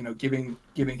to giving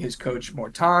his coach more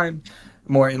time,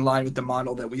 more in line with the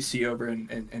model that we see over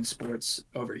in sports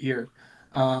over here.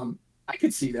 I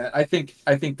could see that. I think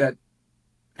that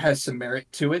has some merit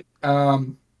to it.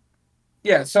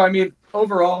 Yeah. So I mean,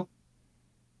 overall,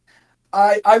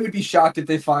 I would be shocked if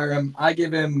they fire him. I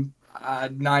give him a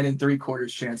 9 3/4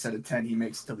 chance out of 10 he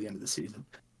makes it till the end of the season.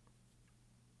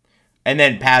 And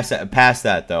then past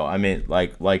that though, I mean,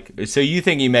 like, so you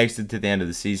think he makes it to the end of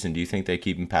the season? Do you think they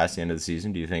keep him past the end of the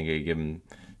season? Do you think they give him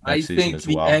next season as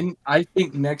well? I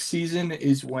think next season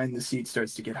is when the seat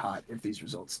starts to get hot if these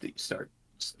results start,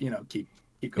 keep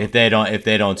going. If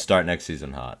they don't start next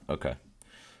season hot, okay.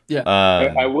 Yeah.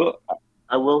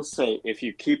 I will say, if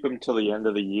you keep him till the end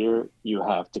of the year, you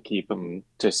have to keep him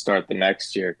to start the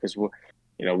next year because,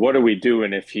 what are we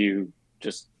doing if you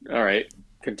just all right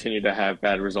continue to have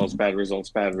bad results? All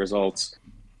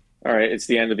right, it's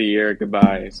the end of the year.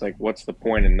 Goodbye. It's like, what's the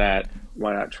point in that?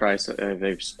 Why not try?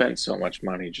 They've spent so much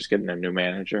money just getting a new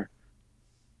manager.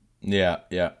 Yeah.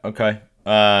 Okay.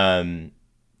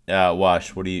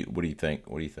 Wash, what do you think?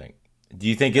 What do you think? Do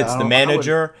you think it's the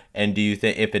manager? And do you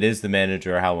think if it is the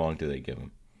manager, how long do they give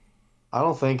him? I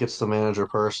don't think it's the manager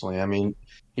personally. I mean,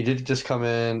 he did just come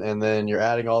in, and then you're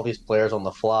adding all these players on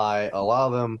the fly. A lot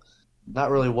of them, not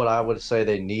really what I would say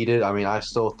they needed. I mean, I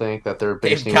still think that they're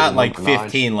They've basically got like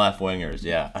 15 left wingers.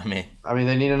 Yeah, I mean,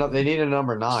 they need a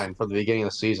number 9 for the beginning of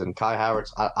the season. Kai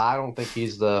Havertz, I don't think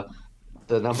he's the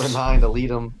number 9 to lead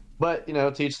them, but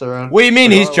teach their own. What do you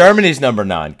mean he's Germany's number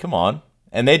 9? Come on,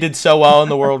 and they did so well in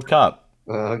the World Cup.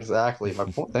 Exactly. My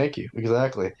point. Thank you.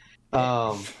 Exactly.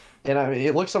 And I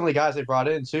mean, look some of the guys they brought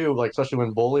in too, like especially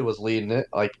when Boley was leading it,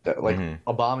 like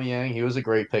Aubameyang, he was a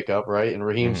great pickup, right? And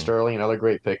Raheem Sterling, another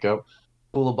great pickup.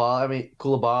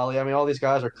 Koulibaly. I mean, all these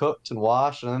guys are cooked and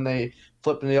washed, and then they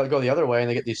flip and they go the other way, and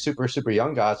they get these super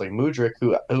young guys like Mudryk,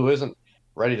 who isn't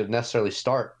ready to necessarily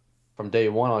start from day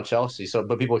one on Chelsea. So,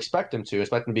 but people expect him to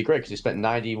be great because he spent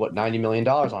 $90 million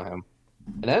on him.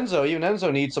 And even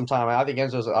Enzo needs some time. I think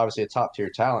Enzo's obviously a top tier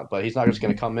talent, but he's not just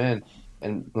going to come in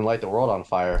and light the world on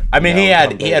fire. I mean, he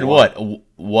had what,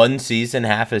 one season,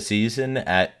 half a season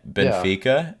at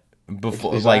Benfica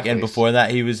before, exactly. And before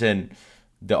that he was in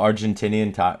the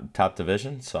Argentinian top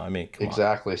division. So I mean,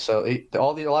 exactly. So a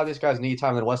lot of these guys need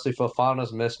time. And Wesley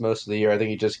Fofana's missed most of the year. I think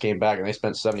he just came back, and they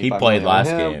spent $75 million. He played last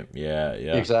game. Yeah.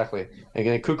 Exactly. And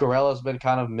again, Cucurella's been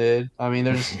kind of mid. I mean,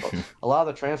 there's a lot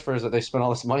of the transfers that they spent all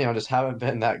this money on just haven't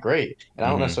been that great. And I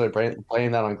don't necessarily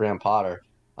blame that on Graham Potter.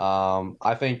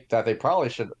 I think that they probably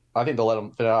should. I think they'll let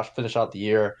them finish out the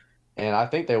year, and I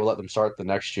think they will let them start the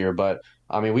next year. But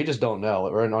I mean, we just don't know.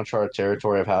 We're in uncharted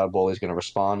territory of how Bully's going to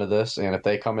respond to this, and if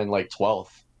they come in like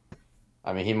 12th,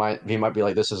 I mean, he might be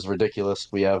like, "This is ridiculous.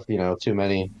 We have too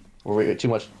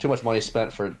much money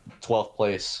spent for 12th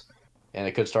place, and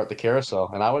it could start the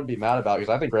carousel." And I wouldn't be mad about it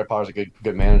because I think Graham Potter's a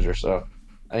good manager. So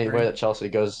any way that Chelsea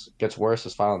gets worse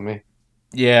is fine with me.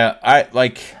 Yeah,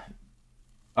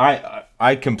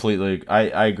 I completely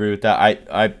I agree with that.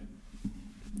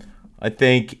 I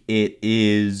think it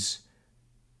is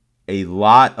a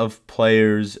lot of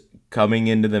players coming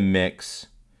into the mix,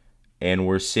 and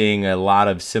we're seeing a lot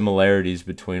of similarities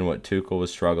between what Tuchel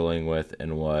was struggling with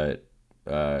and what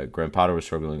Graham Potter was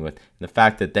struggling with. And the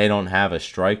fact that they don't have a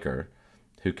striker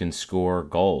who can score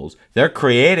goals. They're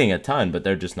creating a ton, but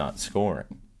they're just not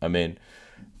scoring. I mean,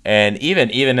 and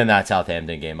even in that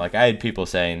Southampton game, like I had people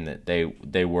saying that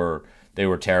they were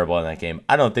terrible in that game.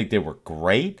 I don't think they were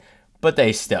great, but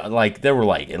they still there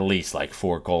were at least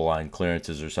 4 goal line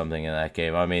clearances or something in that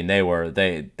game. I mean, they were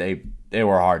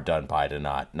hard done by to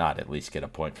not at least get a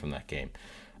point from that game.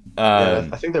 I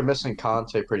think they're missing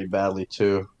Conte pretty badly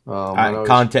too.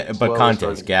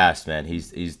 Conte's gassed, man.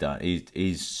 He's done.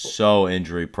 He's so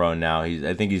injury prone now.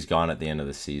 I think he's gone at the end of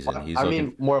the season. I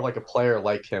mean, more of like a player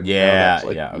like him.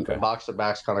 Okay. Box to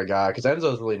backs kind of guy. Because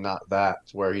Enzo's really not that,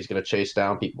 where he's going to chase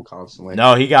down people constantly.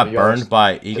 No, he got burned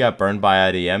by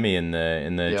Adeyemi in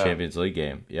the Champions League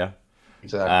game. Yeah,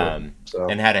 exactly.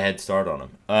 And had a head start on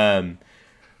him.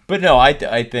 But no,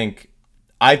 I think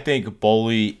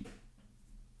Bowley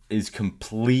is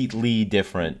completely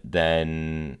different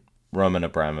than Roman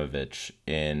Abramovich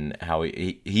in how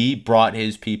he brought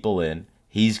his people in.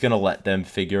 He's going to let them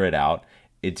figure it out.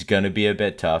 It's going to be a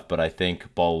bit tough, but I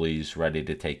think Bowley's ready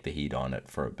to take the heat on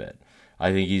it for a bit.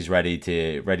 I think he's ready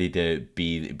to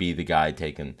be the guy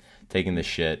taking the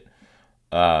shit.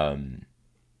 And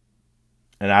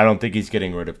I don't think he's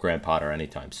getting rid of Graham Potter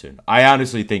anytime soon. I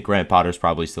honestly think Graham Potter's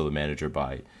probably still the manager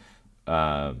by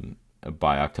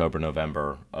by October,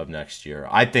 November of next year.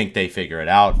 I think they figure it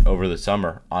out over the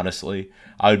summer, honestly.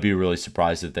 I would be really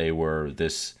surprised if they were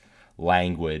this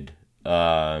languid.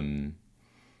 There's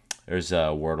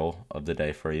a Wordle of the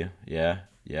day for you. Yeah.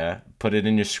 Put it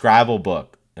in your Scrabble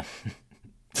book. But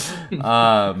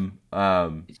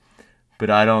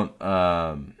I don't.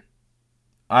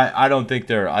 I don't think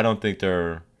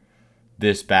they're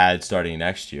this bad starting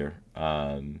next year.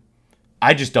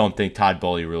 I just don't think Todd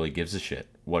Bowley really gives a shit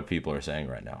what people are saying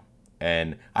right now.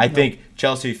 And I think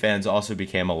Chelsea fans also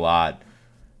became a lot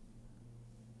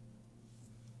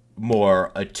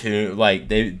more attuned. Like,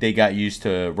 they got used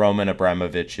to Roman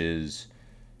Abramovich's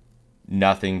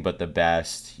nothing but the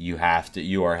best. You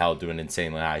are held to an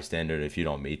insanely high standard. If you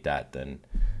don't meet that, then.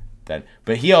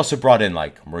 But he also brought in,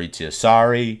 like, Maurizio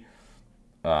Sarri,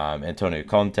 Antonio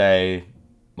Conte,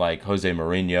 like Jose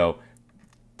Mourinho.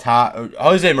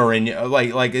 Jose Mourinho,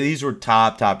 like these were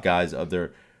top guys of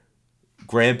their.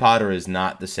 Graham Potter is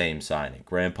not the same signing.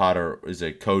 Graham Potter is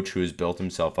a coach who has built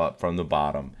himself up from the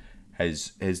bottom,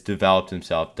 has developed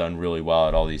himself, done really well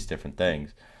at all these different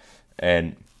things,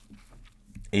 and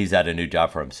he's had a new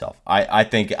job for himself. I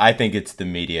think it's the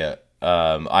media.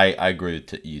 I agree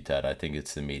with you, Ted. I think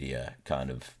it's the media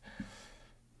kind of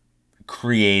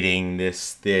creating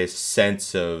this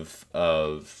sense of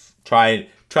trying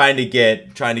to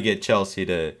get Chelsea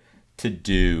to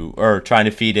do, or trying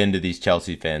to feed into these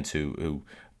Chelsea fans who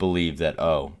believe that,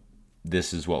 oh,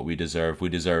 this is what we deserve. We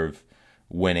deserve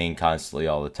winning constantly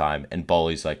all the time. And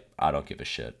Bowley's like, I don't give a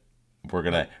shit. We're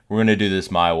gonna do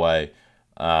this my way,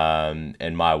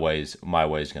 and my way's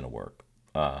gonna work.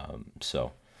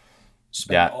 So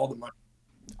Spend all the money.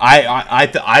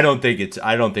 I don't think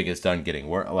it's done getting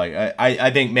worse. Like,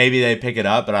 I think maybe they pick it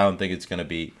up, but I don't think it's gonna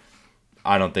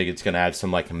have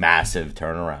some, like, massive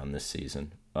turnaround this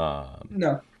season.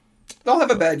 No, they'll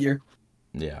have a bad year.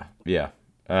 Yeah.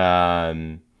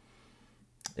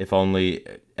 If only,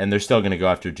 and they're still gonna go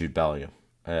after Jude Bellingham,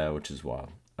 which is wild.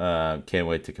 Can't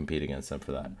wait to compete against them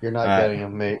for that. You're not getting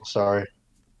him, mate. Sorry.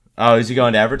 Oh, is he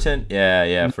going to Everton?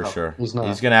 Yeah, for sure. He's not.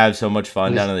 He's gonna have so much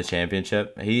fun down in the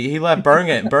Championship. He left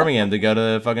Birmingham to go to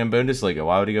the fucking Bundesliga.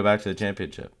 Why would he go back to the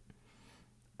Championship?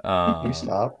 Can you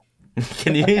stop?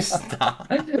 Can you stop?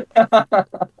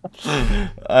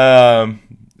 All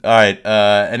right.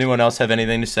 Anyone else have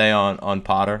anything to say on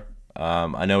Potter?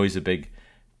 I know he's a big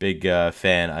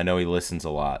fan. I know he listens a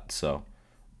lot. So,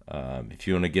 if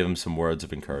you want to give him some words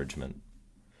of encouragement.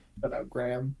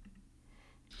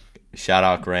 Shout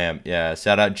out Graham. Yeah.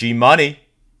 Shout out G Money.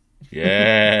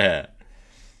 Yeah.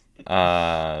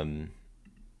 We're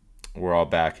all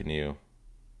backing you.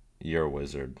 You're a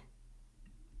wizard.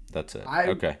 That's it.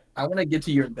 Okay. I want to get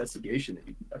to your investigation that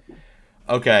you conducted.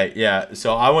 Okay, yeah.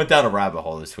 So I went down a rabbit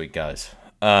hole this week, guys,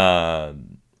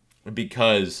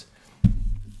 because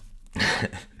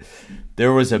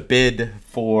there was a bid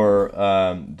for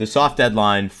the soft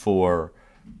deadline for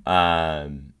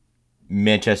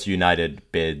Manchester United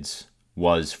bids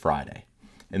was Friday,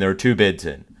 and there were two bids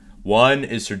in. One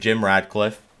is Sir Jim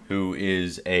Ratcliffe, who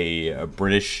is a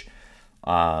British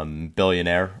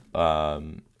billionaire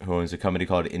who owns a company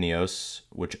called Ineos,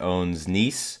 which owns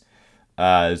Nice,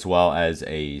 as well as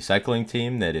a cycling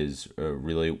team that is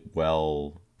really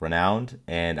well renowned,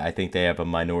 and I think they have a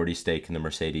minority stake in the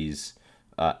Mercedes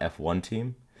F1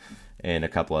 team and a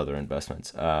couple other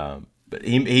investments. But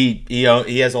he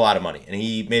has a lot of money, and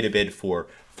he made a bid for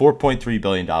 $4.3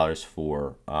 billion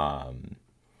for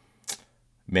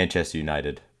Manchester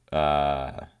United,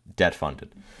 debt funded.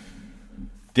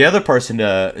 The other person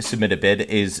to submit a bid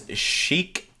is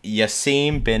Sheikh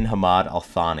Yassim bin Hamad Al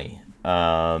Thani,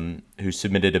 who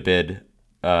submitted a bid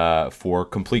for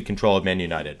complete control of Man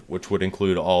United, which would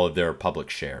include all of their public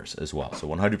shares as well, so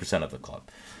 100% of the club.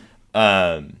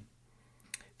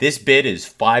 This bid is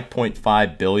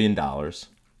 $5.5 billion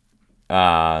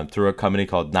through a company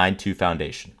called 92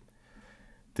 Foundation.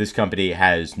 This company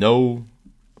has no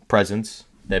presence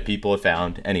that people have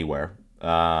found anywhere.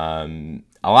 A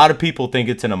lot of people think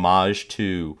it's an homage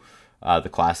to the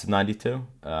class of '92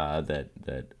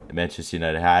 that Manchester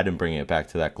United had, and bringing it back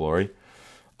to that glory.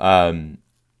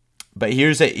 But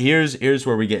here's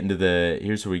where we get into the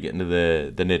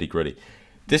nitty gritty.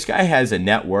 This guy has a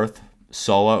net worth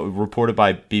solo reported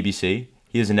by BBC.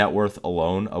 He has a net worth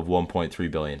alone of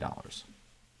 $1.3 billion.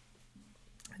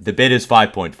 The bid is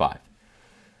 5.5.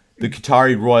 The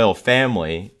Qatari royal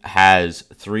family has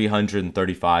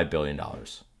 $335 billion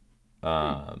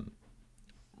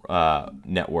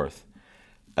net worth.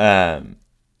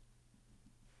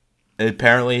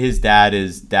 Apparently his dad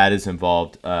is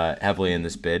involved heavily in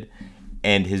this bid,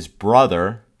 and his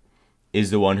brother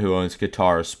is the one who owns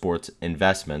Qatar Sports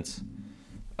Investments.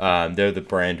 They're the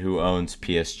brand who owns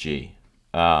PSG.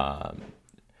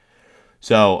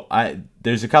 So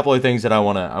there's a couple of things that I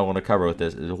wanna cover with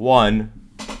this. Is one,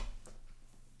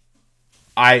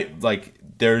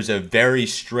 there's a very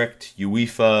strict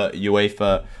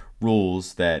UEFA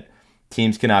rules that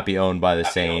teams cannot be owned by the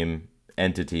same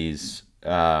entities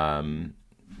and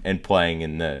playing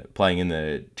in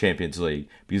the Champions League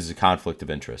because of conflict of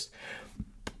interest.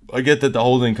 I get that the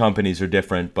holding companies are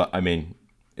different, but I mean,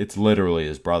 it's literally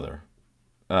his brother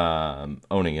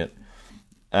owning it.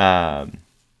 And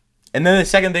then the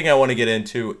second thing I want to get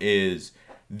into is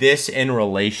this in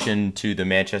relation to the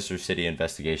Manchester City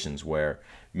investigations, where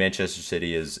Manchester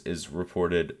City is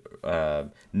reported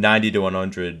 90 to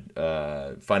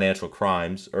 100 financial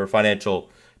crimes or financial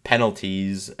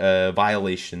penalties,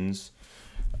 violations,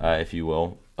 if you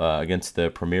will, against the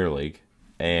Premier League,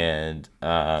 and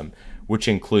which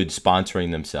includes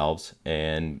sponsoring themselves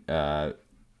and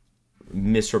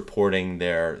misreporting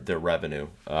their revenue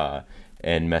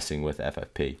and messing with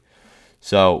FFP.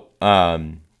 So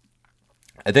I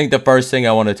think the first thing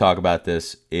I want to talk about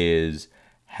this is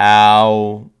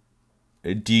how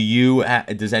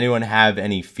does anyone have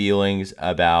any feelings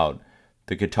about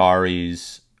the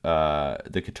Qataris,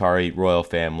 the Qatari royal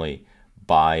family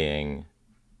buying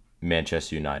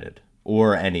Manchester United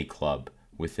or any club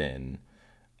within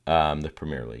the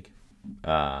Premier League?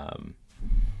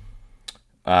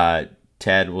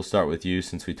 Ted, we'll start with you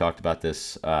since we talked about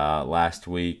this last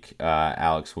week.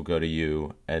 Alex, will go to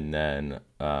you, and then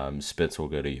Spitz will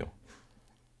go to you.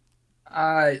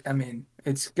 I mean,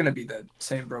 it's gonna be the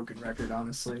same broken record.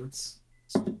 Honestly, it's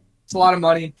a lot of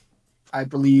money. I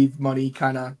believe money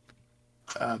kind of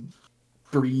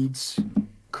breeds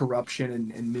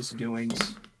corruption and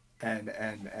misdoings, and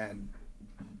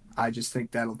I just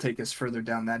think that'll take us further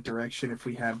down that direction if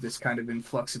we have this kind of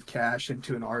influx of cash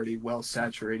into an already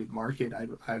well-saturated market,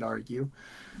 I'd argue.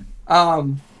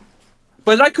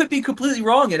 But I could be completely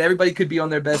wrong, and everybody could be on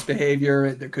their best behavior,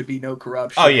 and there could be no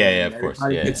corruption. Oh yeah, of course.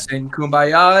 I could sing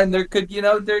Kumbaya, and there could,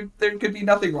 there could be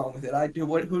nothing wrong with it.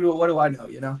 What do I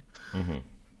know,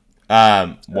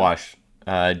 Mm-hmm. Wash,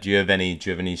 do you have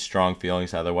any strong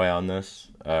feelings either way on this?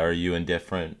 Are you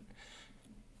indifferent?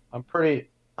 I'd probably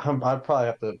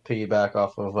have to piggyback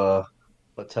off of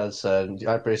what Ted said.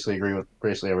 I basically agree with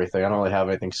basically everything. I don't really have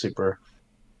anything super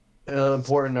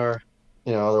important or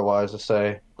otherwise to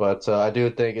say, but I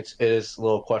do think it is a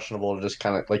little questionable to just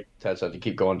kind of, like Ted said, to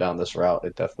keep going down this route.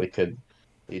 It definitely could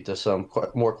lead to some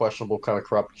more questionable kind of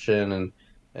corruption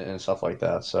and stuff like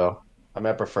that. So I mean,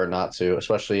 I prefer not to,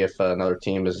 especially if another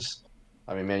team is.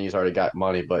 I mean, Man U's already got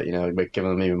money, but giving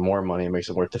them even more money makes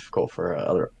it more difficult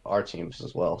for our teams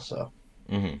as well. So.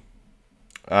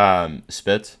 Mm-hmm.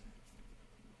 Spitz?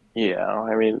 Yeah,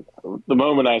 I mean, the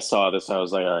moment I saw this, I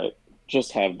was like, all right,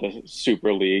 just have the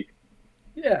Super League.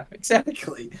 Yeah,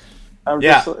 exactly.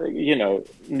 Just,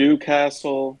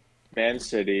 Newcastle, Man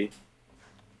City,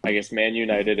 I guess Man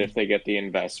United if they get the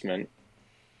investment,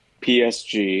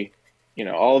 PSG,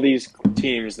 all these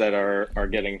teams that are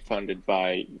getting funded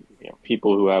by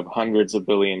people who have hundreds of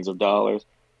billions of dollars.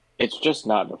 It's just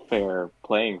not a fair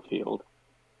playing field.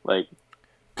 Like,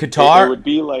 Qatar it would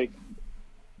be like.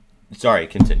 Sorry,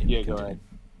 continue. Yeah, continue.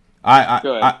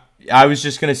 Go ahead. I was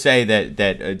just gonna say that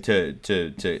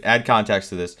to add context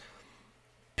to this,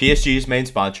 PSG's main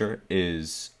sponsor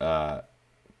is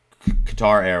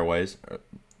Qatar Airways,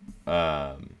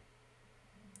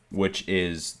 which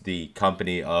is the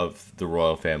company of the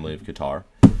royal family of Qatar,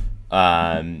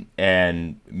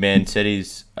 and Man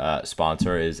City's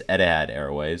sponsor is Etihad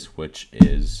Airways, which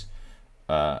is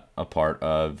a part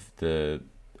of the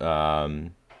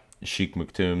Sheikh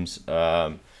Maktoum's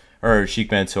or Sheikh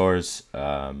Mansour's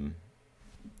wealth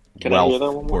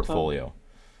portfolio.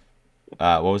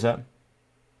 What was that?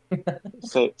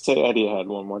 Say Etihad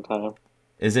one more time.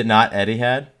 Is it not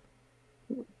Etihad?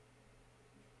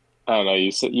 I don't know.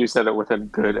 You said it with a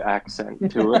good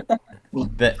accent to it. We'll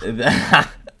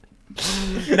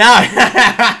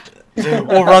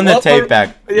run the tape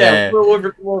back.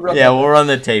 We'll run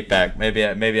the tape back. Maybe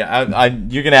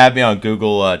you're gonna have me on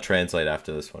Google Translate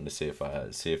after this one to see if I.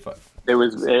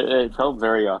 It felt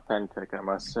very authentic, I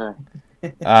must say.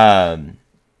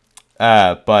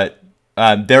 But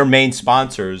their main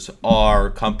sponsors are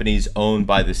companies owned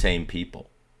by the same people.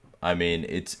 I mean,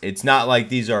 it's not like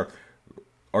these are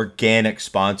organic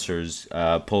sponsors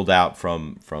pulled out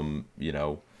from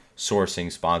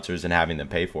sourcing sponsors and having them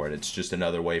pay for it. It's just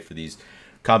another way for these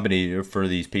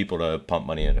these people to pump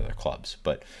money into their clubs.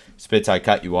 But Spitz, I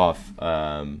cut you off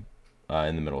in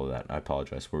the middle of that. I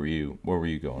apologize. Where were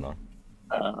you going on?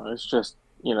 It's just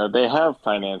they have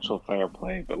financial fair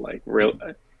play, but like real,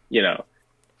 you know,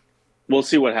 we'll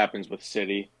see what happens with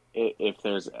City if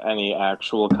there's any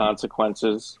actual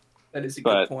consequences. That is a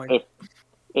good But point.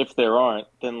 if there aren't,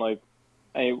 then like,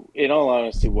 in all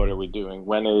honesty, what are we doing?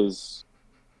 When is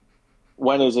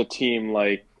a team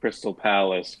like Crystal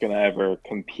Palace gonna ever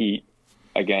compete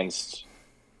against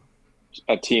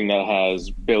a team that has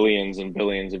billions and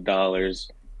billions of dollars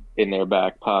in their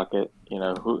back pocket?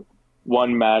 Who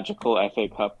one magical FA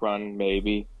Cup run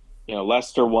maybe.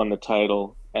 Leicester won the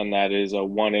title, and that is a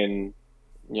one in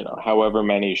however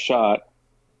many shot,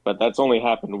 but that's only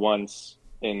happened once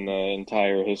in the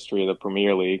entire history of the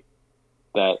Premier League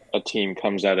that a team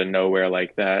comes out of nowhere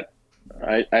like that.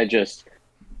 I just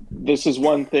this is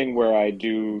one thing where I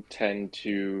do tend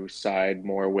to side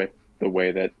more with the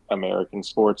way that American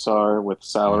sports are with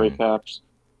salary Mm. caps,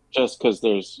 just because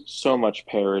there's so much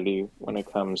parity when it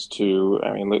comes to.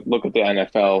 I mean, look at the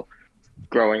NFL.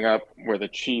 Growing up, were the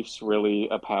Chiefs really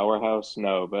a powerhouse?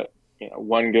 No, but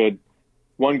one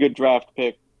good draft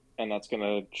pick, and that's going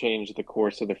to change the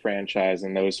course of the franchise.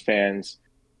 And those fans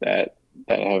that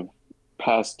have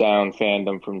passed down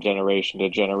fandom from generation to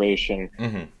generation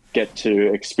Hmm. get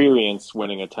to experience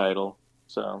winning a title.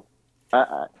 So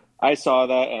I I saw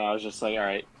that and I was just like, all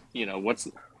right,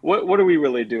 what are we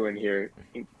really doing here?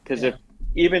 Because Yeah.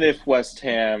 even if West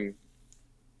Ham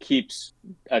keeps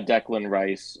a Declan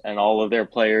Rice and all of their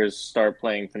players start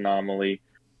playing phenomenally,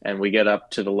 and we get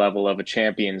up to the level of a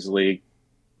Champions League,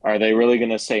 are they really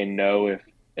going to say no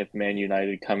if Man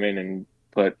United come in and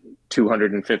put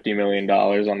 $250 million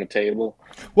on the table?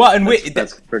 Well, and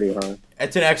That's pretty hard.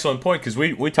 it's an excellent point because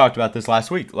we talked about this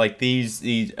last week. Like these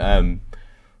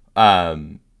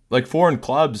like foreign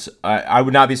clubs, I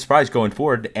would not be surprised going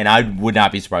forward, and I would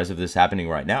not be surprised if this is happening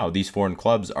right now. These foreign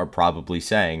clubs are probably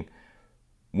saying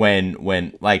when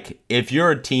like if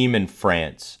you're a team in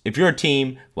France, if you're a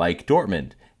team like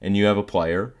Dortmund and you have a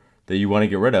player that you want to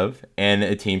get rid of, and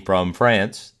a team from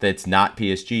France that's not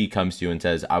PSG comes to you and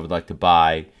says, I would like to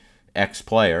buy X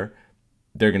player,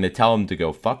 they're going to tell them to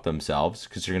go fuck themselves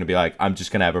because you're going to be like, I'm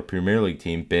just going to have a Premier League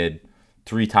team bid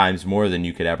 3 times more than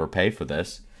you could ever pay for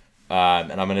this,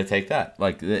 and I'm going to take that.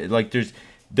 Like there's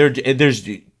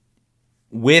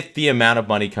with the amount of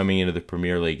money coming into the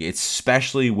Premier League,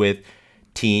 especially with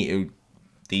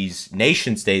these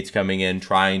nation states coming in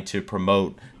trying to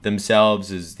promote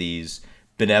themselves as these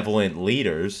benevolent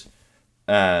leaders.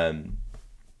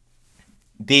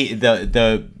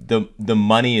 The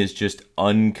money is just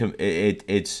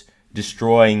it's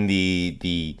destroying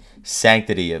the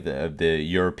sanctity of the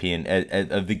European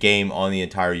of the game on the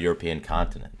entire European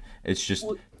continent. It's just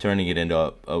Well, turning it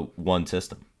into a one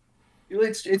system.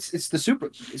 it's the Super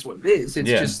League is what it is. It's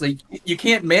Yeah. just like you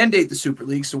can't mandate the Super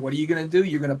League. So what are you going to do?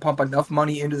 You're going to pump enough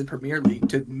money into the Premier League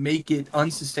to make it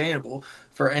unsustainable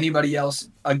for anybody else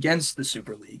against the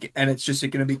Super League, and it's just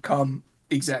going to become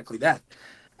exactly that.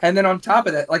 And then on top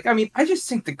of that, like I mean, I just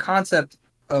think the concept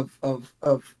of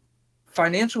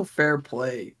financial fair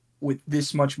play with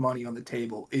this much money on the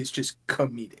table is just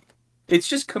comedic. It's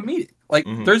just comedic. Like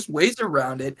Hmm. there's ways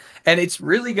around it, and it's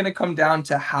really going to come down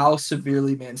to how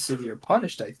severely Man City are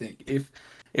punished. I think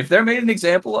if they're made an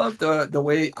example of the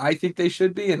way I think they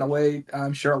should be, and the way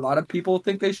I'm sure a lot of people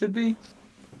think they should be,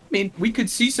 I mean, we could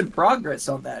see some progress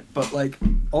on that. But like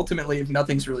ultimately, if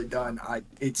nothing's really done,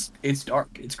 it's dark.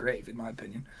 It's grave, in my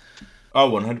opinion. Oh,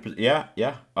 100%. Yeah,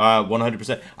 yeah.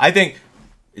 100%. I think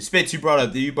Spitz, you brought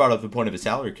up the point of a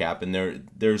salary cap, and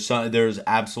there's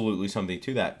absolutely something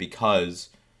to that because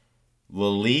La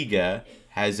Liga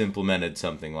has implemented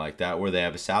something like that where they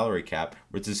have a salary cap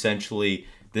where it's essentially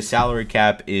the salary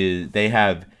cap is they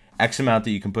have X amount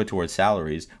that you can put towards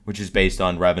salaries, which is based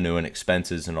on revenue and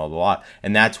expenses and all the lot.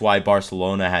 And that's why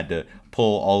Barcelona had to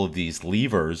pull all of these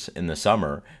levers in the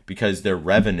summer because their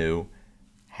revenue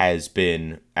has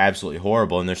been absolutely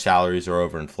horrible and their salaries are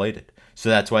overinflated. So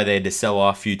that's why they had to sell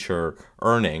off future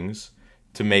earnings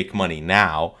to make money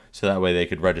now so that way they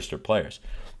could register players.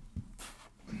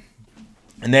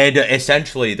 And they had to,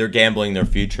 essentially they're gambling their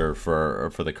future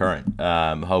for the current,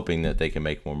 hoping that they can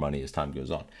make more money as time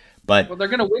goes on. But Well, they're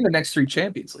going to win the next 3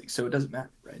 Champions Leagues, so it doesn't matter,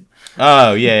 right?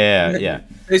 oh yeah, yeah, yeah.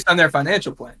 Based on their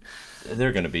financial plan.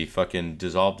 They're gonna be fucking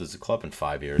dissolved as a club in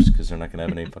 5 years because they're not gonna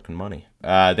have any fucking money.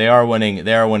 They are winning.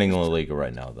 They are winning La Liga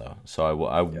right now, though.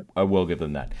 So Yep. I will give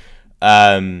them that.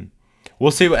 Um,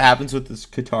 we'll see what happens with this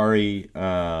Qatari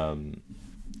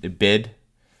bid.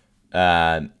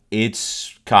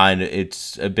 It's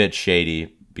a bit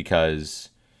shady because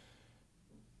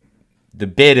the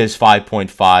bid is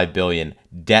 5.5 billion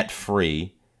debt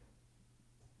free.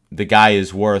 The guy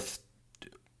is worth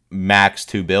max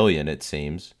 2 billion, it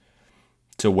seems.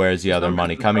 So where's the There's other no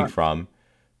money reason coming not. from?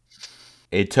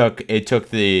 It took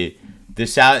the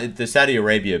Saudi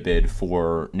Arabia bid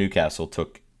for Newcastle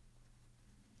took,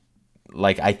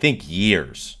 like, I think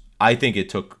years. I think it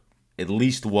took at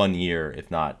least 1 year, if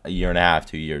not a year and a half,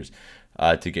 2 years,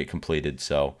 to get completed.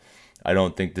 So I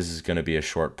don't think this is going to be a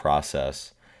short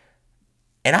process.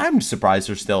 And I'm surprised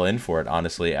they're still in for it,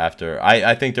 honestly. After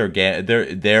I think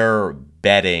they're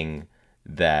betting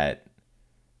that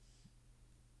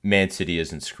Man City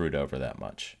isn't screwed over that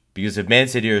much. Because if Man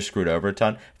City are screwed over a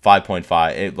ton,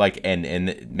 5.5,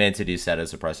 and Man City is set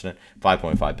as a precedent,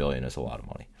 5.5 billion is a lot of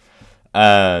money.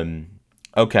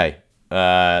 Okay,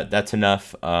 that's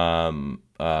enough on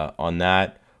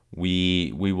that.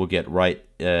 We will get right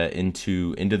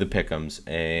into the pick'ems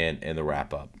and the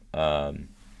wrap up.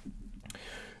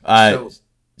 So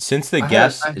Since the I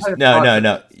guests, had a no, thought no, for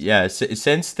no, this. yeah,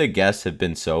 since the guests have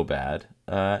been so bad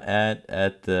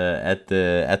at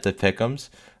the pick'ems,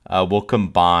 we'll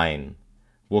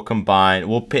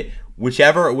pick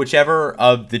whichever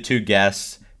of the two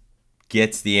guests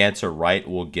gets the answer right,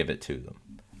 we'll give it to them.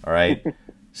 All right.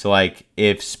 So, like,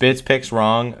 if Spitz picks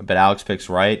wrong but Alex picks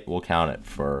right, we'll count it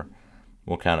for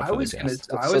I the was gonna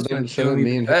guest. I So was then gonna do shouldn't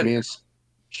even better.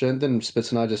 shouldn't then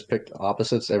Spitz and I just pick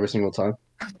opposites every single time?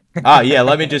 Oh yeah,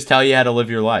 let me just tell you how to live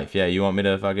your life. Yeah, you want me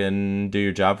to fucking do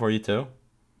your job for you too?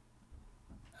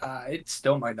 It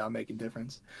still might not make a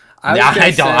difference. Nah,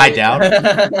 I doubt it.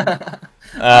 I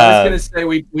was gonna say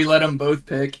we let them both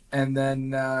pick, and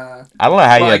then I don't know how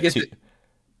well, you I have guess two.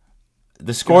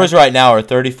 The scores right now are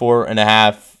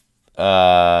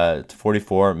 34.5 to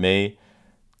 44. Me,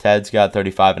 Ted's got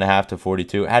 35.5 to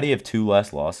 42. How do you have two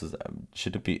less losses?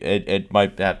 Should it be? It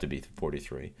might have to be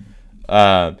 43.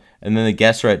 And then the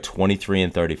guests are at 23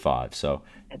 and 35. So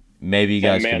maybe you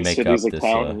guys can Man make City's up this.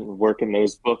 accountant working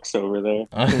those books over there.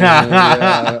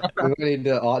 Yeah, we might need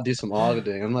to do some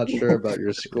auditing. I'm not sure about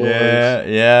your scores.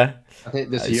 Yeah. I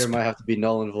think this year might have to be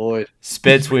null and void.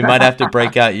 Spitz, we might have to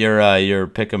break out your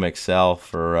Pick'em Excel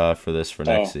for next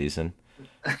Oh. season.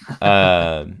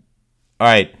 All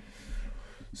right.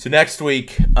 So next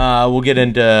week, we'll get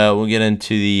into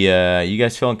the. You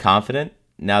guys feeling confident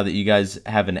now that you guys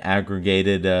have an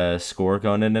aggregated score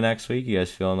going into next week? You guys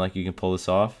feeling like you can pull this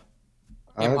off?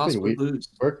 I think impossible to lose.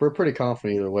 we're pretty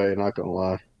confident either way. Not gonna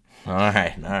lie. All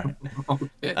right.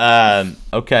 Okay.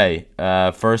 Okay.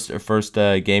 First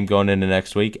game going into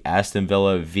next week: Aston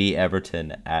Villa v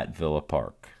Everton at Villa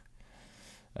Park.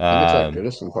 I think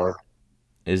it's at Goodison Park.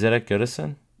 Is it at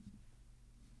Goodison?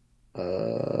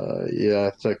 Yeah,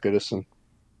 it's at Goodison.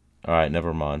 All right.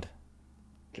 Never mind.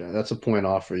 Okay, that's a point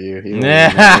off for you. You don't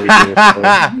even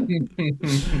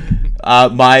know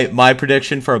My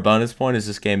prediction for a bonus point is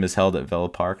this game is held at Villa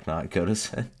Park, not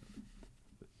Goodison.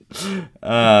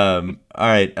 All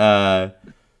right.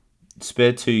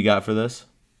 Spitz, who you got for this?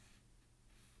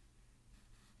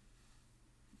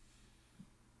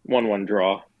 1-1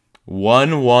 draw.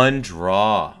 1-1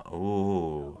 draw.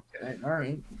 Ooh. Okay, all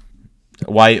right.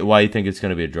 Why you think it's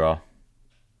gonna be a draw?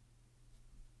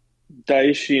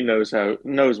 Daishi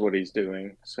knows what he's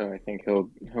doing, so I think he'll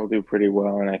do pretty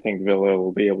well, and I think Villa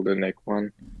will be able to nick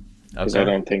one because I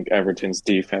Okay. don't think Everton's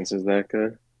defense is that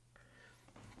good.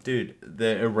 Dude,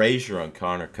 the erasure on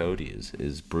Connor Cody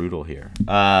is brutal here.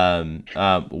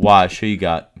 Wash, who you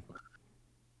got?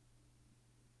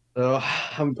 So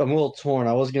I'm a little torn.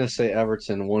 I was gonna say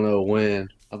Everton 1-0 win.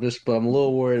 But I'm a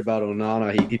little worried about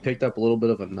Onana. He picked up a little bit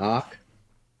of a knock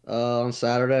on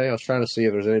Saturday. I was trying to see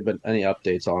if there's any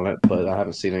updates on it, but I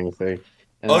haven't seen anything.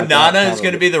 And I got Onana is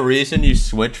gonna be the reason you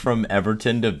switch from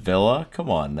Everton to Villa? Come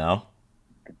on now.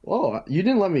 Whoa, you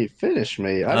didn't let me finish,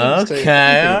 mate. I didn't say Okay.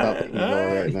 anything All about right.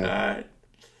 Villa right now. All right.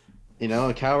 You know,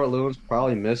 and Calvert-Lewin's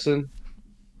probably missing,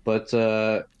 but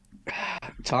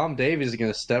Tom Davies is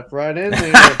gonna step right in there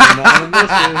if Onana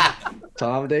misses.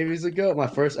 Tom Davies a goat. My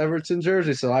first Everton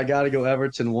jersey, so I gotta go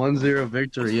Everton 1-0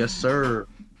 victory. Yes, sir.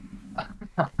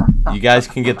 You guys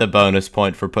can get the bonus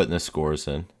point for putting the scores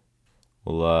in.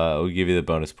 We'll give you the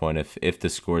bonus point if the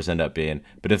scores end up being,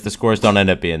 but if the scores don't end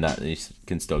up being that, you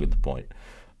can still get the point.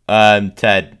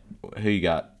 Ted, who you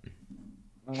got?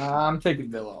 I'm taking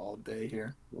Villa all day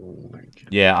here. Oh my God.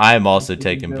 Yeah, I am also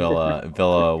taking Villa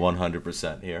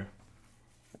 100% here.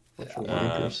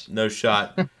 No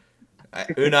shot.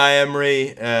 Unai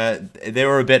Emery, they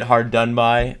were a bit hard done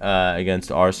by against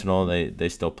Arsenal. They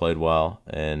still played well,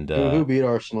 and Who beat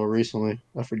Arsenal recently?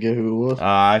 I forget who it was.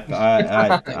 I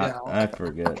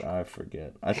forget.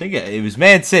 I think it was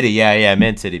Man City. Yeah,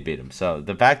 Man City beat them. So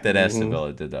the fact that Aston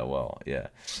Villa did that well, yeah,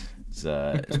 it's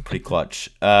pretty clutch.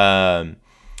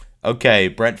 Okay,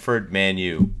 Brentford, Man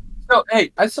U. No,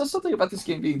 hey, I saw something about this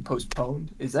game being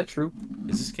postponed. Is that true?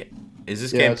 Is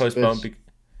this Yeah, game it's postponed? Can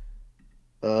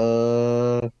I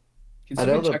know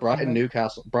somebody the check on that?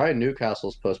 Brighton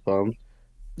Newcastle's postponed. All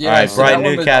Yeah, right, so that Brighton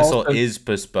one was Newcastle also. is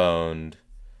postponed.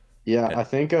 Yeah, I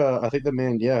think the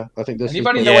man. Yeah, I think this is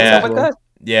Anybody know postponed what's up Yeah, as with well. that?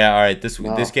 yeah. All right, this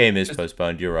No, game is Just,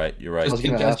 postponed. You're right. You're I right. just was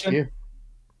gonna ask congestion. you.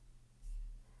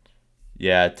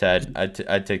 Yeah, Ted,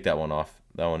 I'd take that one off.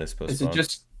 That one is Is it postponed.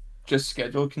 just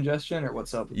scheduled congestion, or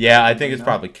what's up with Yeah, that? I think Anybody it's know?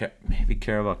 probably maybe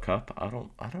Carabao Cup. I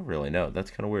don't really know. That's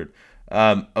kind of weird.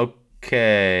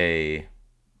 Okay.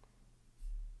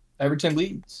 Everton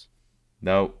leads.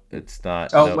 No, it's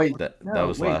not. Oh Nope. wait, That no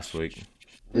was wait. last week.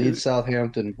 Leeds Shoot.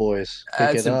 Southampton boys,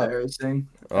 pick That's it up. embarrassing.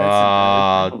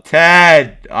 That's embarrassing.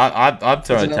 Ted, I'm That's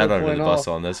throwing Ted another under the point bus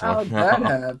off. on this one. How'd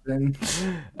that happen?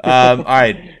 All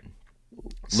right.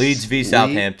 Leeds v Leeds.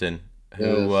 Southampton. Yes,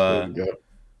 there we go.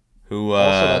 Who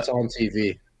Also, that's on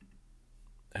TV.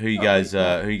 who you Oh, there guys you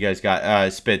go. who you guys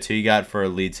got? Spitz, who you got for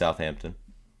Leeds Southampton?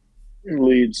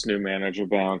 Leeds new manager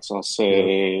bounce. I'll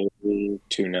say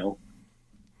 2-0.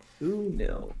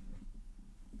 2-0.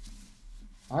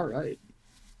 All right.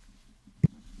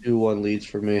 2-1 Leeds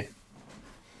for me.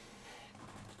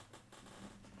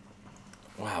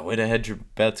 Wow, way to hedge your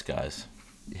bets, guys.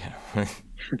 Yeah.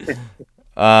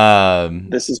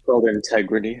 This is called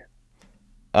integrity.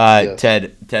 Yes.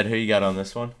 Ted, who you got on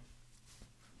this one?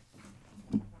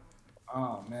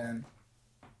 Oh man.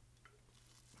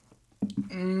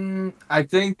 I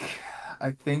think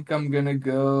I'm gonna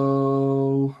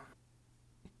go.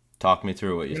 Talk me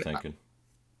through what you're thinking.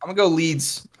 I'm gonna go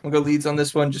Leeds. I'm gonna go Leeds on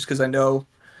this one, just because I know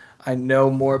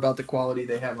more about the quality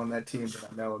they have on that team than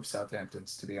I know of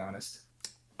Southampton's. To be honest.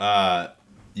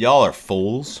 Y'all are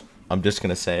fools. I'm just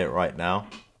gonna say it right now.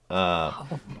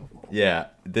 Yeah,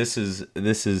 this is.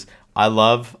 I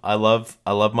love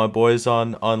my boys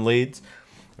on Leeds.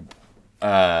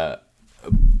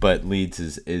 But Leeds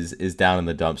is down in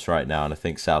the dumps right now, and I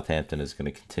think Southampton is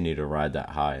going to continue to ride that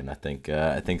high, and I think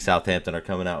Southampton are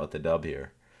coming out with the dub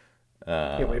here.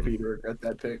 Can't wait for you to regret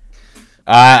that pick.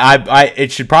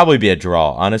 It should probably be a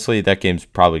draw. Honestly, that game's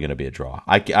probably going to be a draw.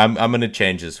 I'm going to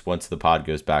change this once the pod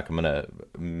goes back. I'm going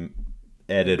to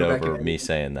edit Go back over and me edit.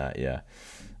 saying that. Yeah.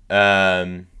 We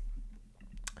gotta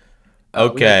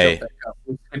Okay. jump back up.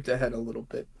 We skipped ahead a little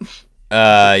bit.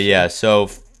 Yeah. So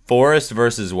Forest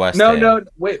versus West Ham. No,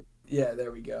 wait. Yeah,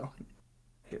 there we go.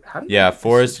 How did I Yeah, get this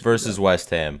Forest screwed versus up? West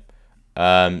Ham.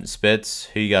 Spitz,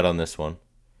 who you got on this one?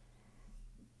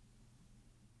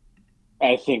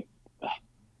 I think.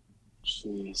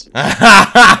 Jeez.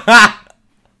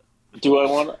 Do I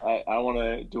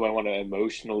want to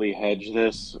emotionally hedge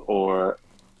this, or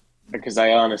because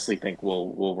I honestly think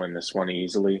we'll win this one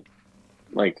easily.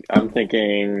 Like I'm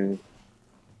thinking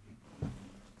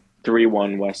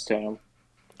 3-1 West Ham.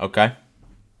 Okay.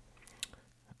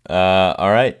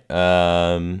 All right.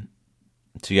 So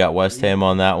you got West Ham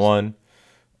on that one.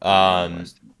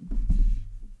 Alex,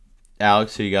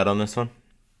 who you got on this one?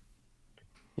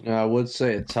 I would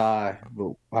say a tie,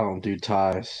 but I don't do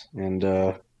ties. And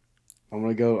I'm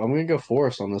gonna go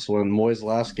Forest on this one. Moyes'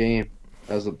 last game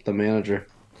as the manager.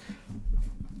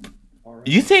 All right.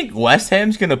 You think West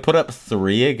Ham's gonna put up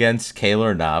 3 against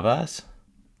Keylor Navas?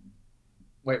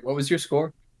 Wait, what was your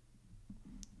score?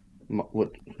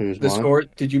 What? Who's The mine? score?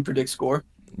 Did you predict score?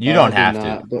 You I don't did have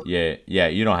not, to. but- Yeah,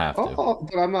 you don't have to. Oh,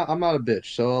 but I'm not a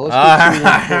bitch. So let's All do 2-1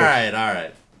 Forest. right.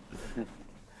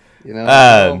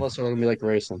 All of us are gonna be like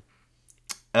racing.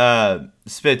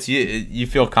 Spitz, you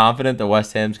feel confident that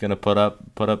West Ham's gonna put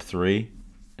up 3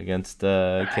 against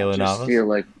I Keylor just Navas? feel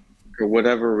like for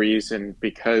whatever reason,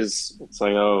 because it's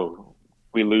like, oh,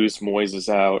 we lose Moyes is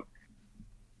out.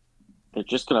 They're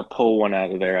just gonna pull one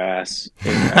out of their ass.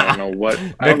 I don't know what. I don't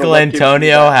know Michael what gives me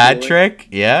Antonio that hat feeling. trick.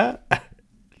 Yeah.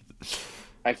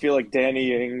 I feel like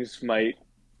Danny Ings might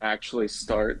actually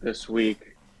start this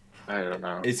week. I don't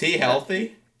know. Is he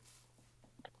healthy?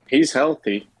 He's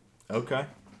healthy. Okay.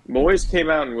 Moyes came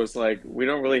out and was like, "We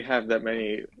don't really have that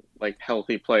many like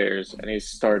healthy players," and he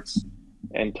starts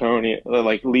Antonio,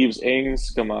 like leaves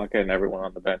Ings, Skamaka, and everyone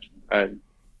on the bench.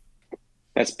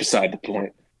 That's beside the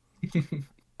point.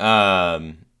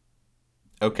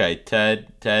 Okay,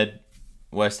 Ted,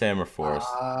 West Ham or Forest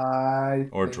I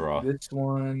or think draw? this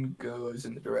one goes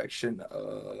in the direction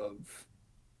of.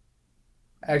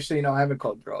 Actually, no, I haven't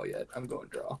called draw yet. I'm going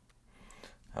draw.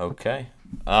 Okay.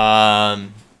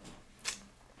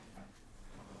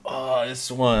 Oh,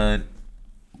 this one.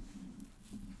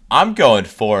 I'm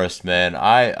Forest, man.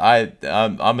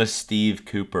 I'm a Steve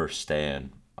Cooper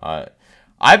stan. I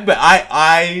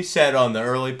said on the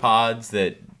early pods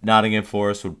that Nottingham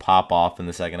Forest would pop off in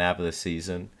the second half of the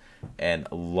season, and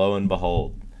lo and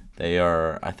behold, they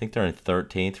are. I think they're in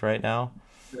 13th right now.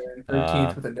 They're in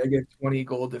 13th with a negative 20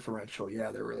 goal differential.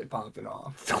 Yeah, they're really popping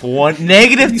off.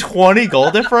 Negative 20 goal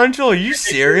differential? Are you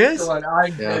serious? I'm Yeah,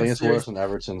 I think it's serious. worse than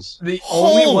Everton's. The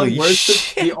only Holy one worse.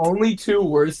 shit. The only two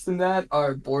worse than that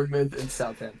are Bournemouth and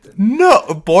Southampton. No,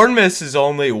 Bournemouth is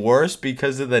only worse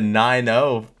because of the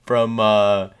 9-0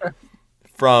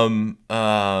 from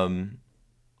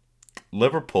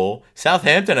Liverpool.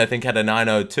 Southampton, I think, had a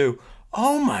 9-0 too.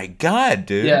 Oh my god,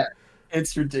 dude. Yeah,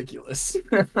 it's ridiculous.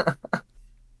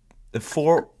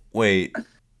 Wait,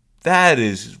 that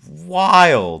is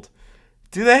wild.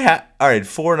 Do they have all right?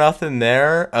 4-0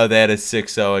 there. Oh, they had a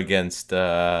 6-0 against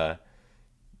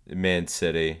Man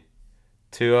City.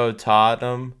 2-0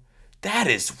 Tottenham. That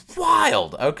is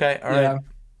wild. Okay, all right. Yeah.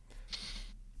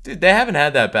 Dude, they haven't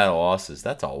had that bad of losses.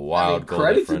 That's a wild goal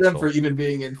credit to differential. them for even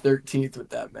being in 13th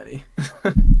with that many.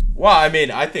 Well, I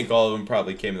mean, I think all of them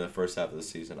probably came in the first half of the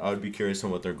season. I would be curious on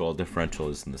what their goal differential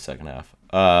is in the second half.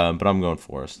 But I'm going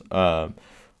Forest.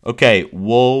 Okay,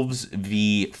 Wolves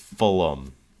v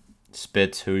Fulham.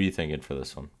 Spitz, who are you thinking for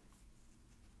this one?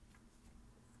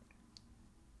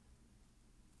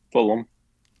 Fulham.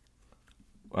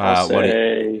 Why do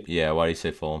say, you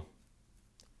say Fulham?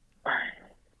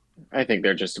 I think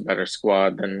they're just a better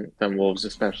squad than Wolves,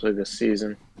 especially this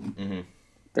season. Mm-hmm.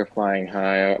 They're flying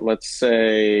high. Let's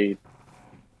say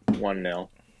 1-0.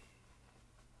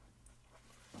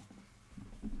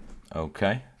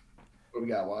 Okay. What we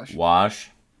got, Wash?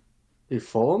 Wash. Dude,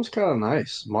 Fulham's kind of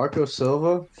nice. Marco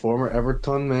Silva, former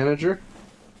Everton manager,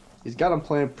 he's got him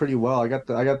playing pretty well. I got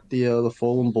the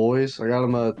Fulham boys. I got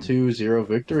him a 2-0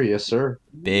 victory. Yes, sir.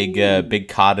 Big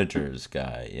Cottagers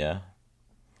guy, yeah.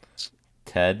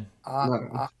 Ted?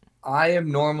 I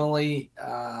am normally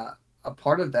a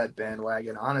part of that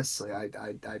bandwagon. Honestly, I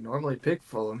normally pick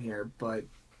Fulham here, but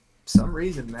some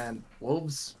reason, man,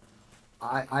 Wolves.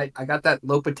 I got that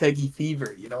Lopetegui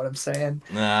fever. You know what I'm saying?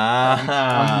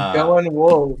 I'm going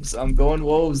Wolves. I'm going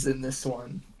Wolves in this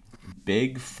one.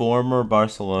 Big former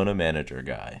Barcelona manager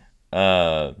guy.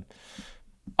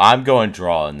 I'm going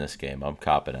draw in this game. I'm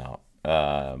copping out.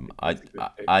 I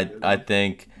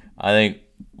think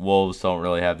Wolves don't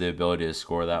really have the ability to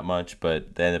score that much,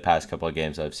 but then the past couple of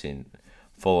games I've seen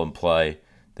Fulham play,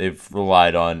 they've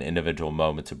relied on individual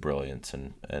moments of brilliance,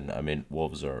 and I mean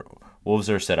Wolves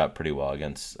are set up pretty well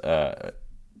against behind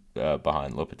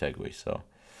Lopetegui. So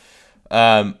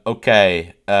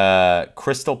okay,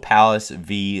 Crystal Palace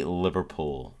v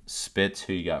Liverpool. Spitz,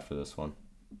 who you got for this one?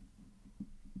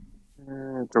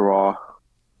 Draw.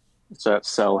 It's at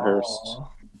Selhurst.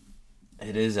 Oh.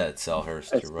 It is at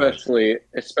Selhurst. You're right.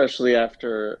 Especially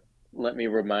after. Let me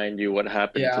remind you what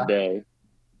happened today.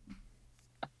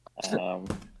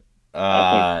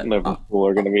 I think Liverpool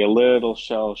are going to be a little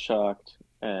shell shocked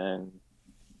and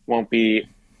won't be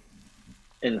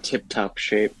in tip-top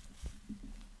shape.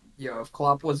 Yo, if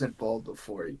Klopp wasn't bald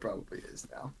before, he probably is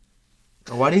now.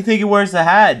 Why do you think he wears the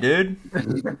hat, dude?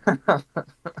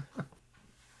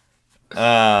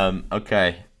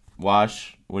 Okay.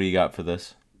 Wash, what do you got for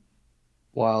this?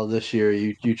 Wow, this year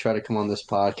you try to come on this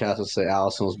podcast and say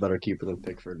Allison was better keeper than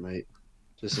Pickford, mate.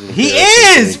 He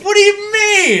is! What do you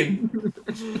mean?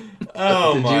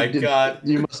 Oh my god.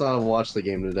 You must not have watched the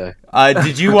game today.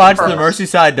 Did you watch the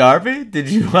Merseyside Derby? Did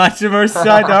you watch the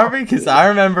Merseyside Derby? Because I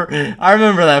remember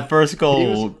that first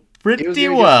goal pretty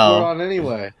well.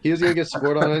 He was going to get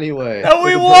scored on anyway. No,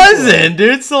 he wasn't,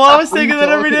 dude. Salah was taking that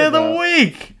every day of the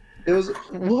week. It was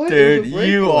what? Dude,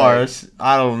 you are.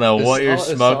 I don't know what you're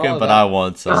smoking, but I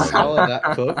want some. Is Salah that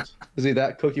cooked? Is he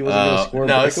that cooked? He wasn't going to score.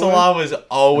 No, Salah was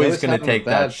always going to take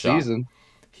that shot.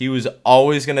 He was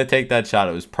always going to take that shot.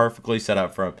 It was perfectly set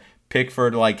up for him.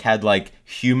 Pickford had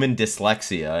human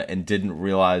dyslexia and didn't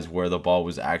realize where the ball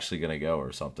was actually going to go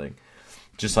or something.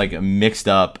 Just mixed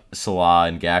up Salah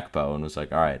and Gakpo and was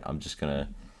like, all right, I'm just going to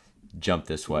jump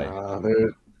this way.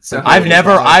 So I've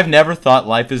never thought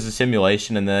life is a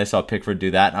simulation, and then I saw Pickford do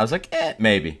that, and I was like,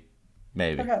 maybe.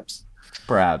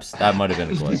 Perhaps. That might have been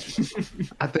a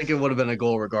glitch. I think it would have been a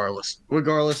goal regardless.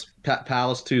 Palace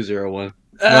 2-0 win.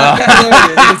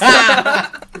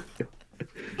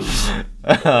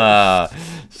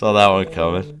 Saw that one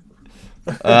coming.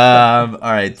 All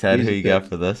right, Ted, who you got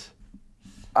for this?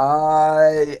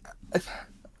 I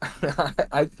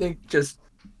think just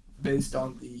based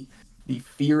on the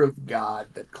fear of God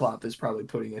that Klopp is probably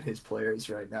putting in his players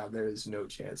right now, there is no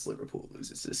chance Liverpool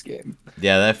loses this game.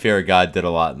 Yeah, that fear of God did a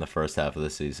lot in the first half of the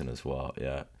season as well.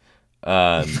 Yeah,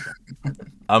 I'm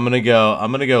gonna go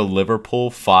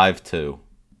Liverpool 5-2.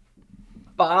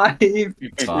 5-2.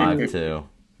 5-2.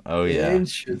 Oh yeah.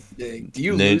 Interesting. Do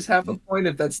you Nu- lose half a point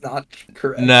if that's not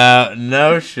correct?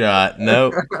 No shot.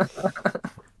 Nope.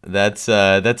 That's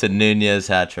a Nunez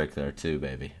hat trick there too,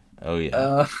 baby. Oh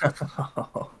yeah.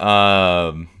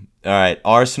 All right.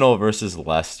 Arsenal versus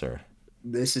Leicester.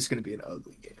 This is going to be an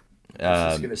ugly game.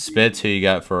 This is going to Spitz, who you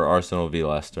got for Arsenal v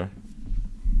Leicester?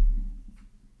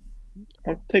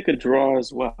 I'll take a draw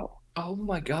as well. Oh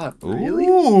my God! Really?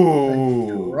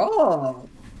 Ooh. Draw.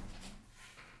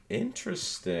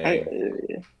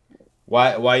 Interesting.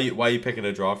 Why you picking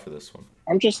a draw for this one?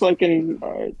 I'm just liking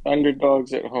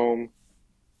underdogs at home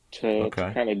to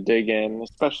Okay. kind of dig in,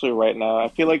 especially right now. I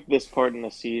feel like this part in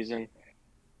the season,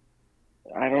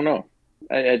 I don't know.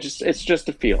 It's just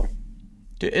a feeling.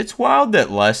 Dude, it's wild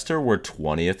that Leicester were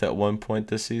 20th at one point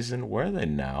this season. Where are they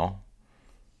now?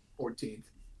 14th.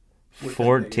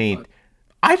 14th.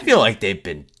 I feel like they've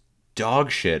been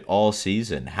dog shit all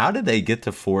season. How did they get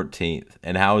to 14th?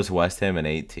 And how is West Ham in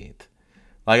 18th?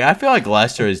 Like, I feel like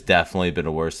Leicester has definitely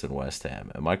been worse than West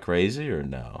Ham. Am I crazy or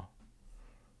no?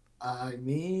 I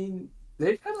mean,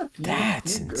 they've had a few,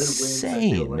 That's few good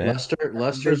insane, wins. man.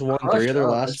 Leicester's won 3 of their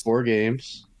last 4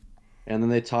 games, and then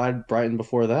they tied Brighton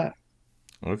before that.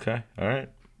 Okay. All right.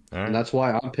 And that's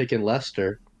why I'm picking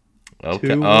Leicester. Okay.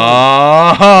 2-1. Oh!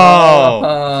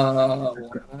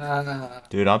 Wow.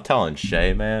 Dude, I'm telling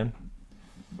Shay, man.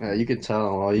 Yeah, you can tell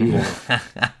all you want.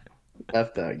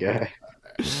 F that guy.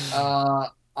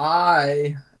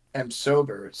 I am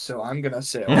sober, so I'm gonna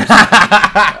say.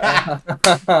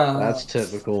 That's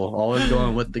typical. Always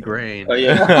going with the grain. Oh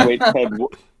yeah, wait, Ted.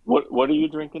 What are you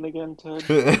drinking again, Ted?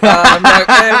 I'm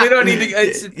not, we don't need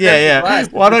to. Yeah.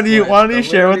 Why don't you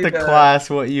share with the need to- class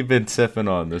what you've been sipping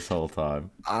on this whole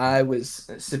time? I was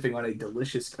sipping on a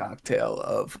delicious cocktail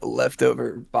of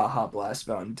leftover Baja Blast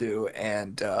Mountain Dew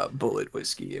and Bullet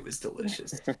whiskey. It was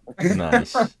delicious.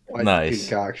 Nice. Quite Nice.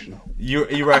 concoction.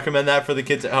 You recommend that for the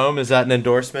kids at home? Is that an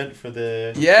endorsement for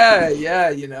the? Yeah.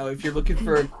 You know, if you're looking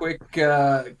for a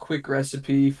quick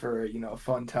recipe for a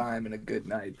fun time and a good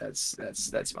night, that's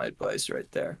my advice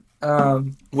right there.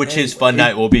 Which his fun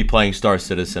night will be playing Star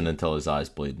Citizen until his eyes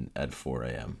bleed at 4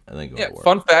 a.m. and then go to work.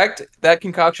 Fun fact: that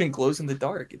concoction glows in the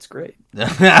dark. It's great. But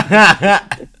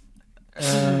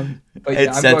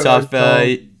It sets off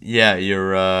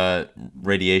your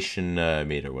radiation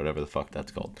meter, whatever the fuck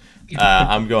that's called.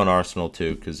 I'm going Arsenal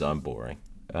too because I'm boring,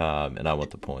 and I want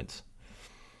the points.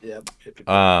 Yep.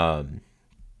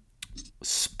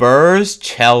 Spurs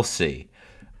Chelsea.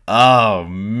 Oh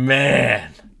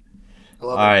man.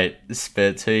 All right,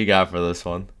 Spitz, who you got for this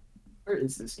one? Where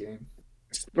is this game?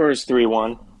 Spurs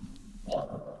 3-1.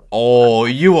 Oh,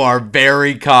 you are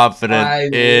very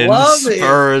confident in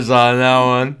Spurs on that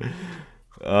one.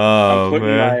 Oh, I'm putting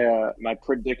man. my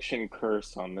prediction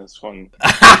curse on this one.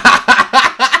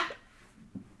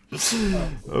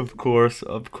 Of course.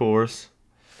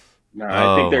 No,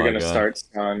 I think they're my going to God. start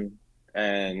Son,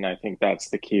 and I think that's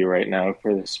the key right now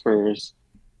for the Spurs.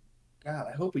 God,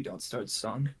 I hope we don't start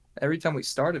Son. Every time we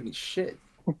start him, he's shit.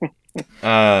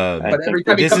 But every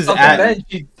time he this comes is off at- the bench,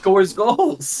 he scores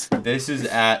goals. This is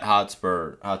at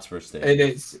Hotspur Stadium. It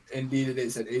is. Indeed, it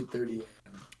is at 8:30 a.m.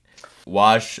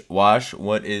 Wash,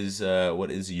 what is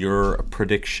your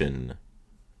prediction?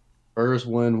 Spurs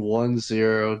win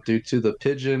 1-0 due to the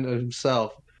pigeon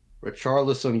himself,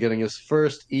 Richarlison, getting his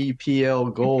first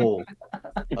EPL goal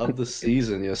of the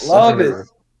season. Yes, Love sir.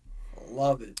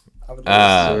 Love it. I would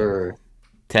Yes, sir.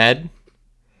 Ted,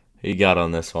 who you got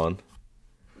on this one?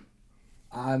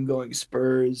 I'm going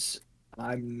Spurs.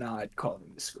 I'm not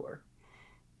calling the score.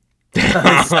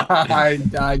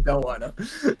 I don't want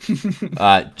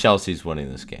to. Chelsea's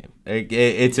winning this game.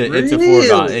 It's a Really?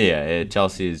 foregone. Yeah,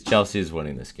 Chelsea is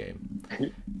winning this game.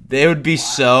 It would be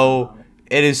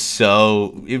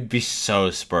it'd be so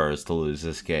Spurs to lose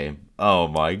this game. Oh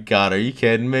my God, are you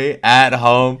kidding me? At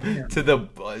home to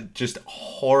the just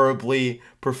horribly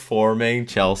performing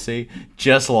Chelsea,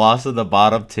 just lost to the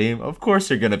bottom team. Of course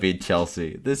they're gonna beat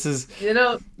Chelsea. This is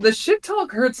The shit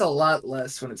talk hurts a lot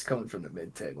less when it's coming from the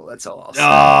mid-table. That's all I'll say.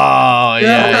 oh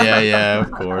yeah. Of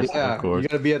course. You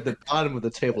gotta be at the bottom of the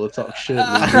table to talk shit.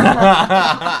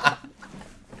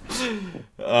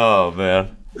 Oh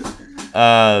man.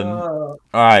 All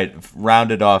right,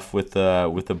 rounded off with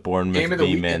the Bournemouth Game of the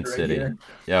v weekend Man right City. here.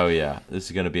 Oh yeah, this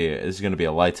is gonna be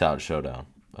a lights out showdown,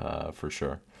 for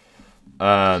sure.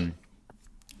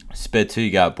 Spit, who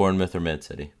you got, Bournemouth or Man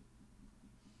City?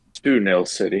 2-0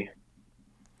 City.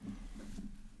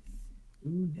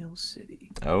 2-0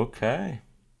 City. Okay.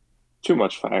 Too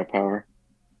much firepower.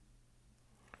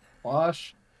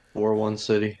 Wash 4-1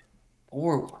 City.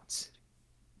 4-1 City.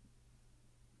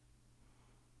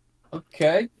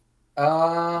 Okay.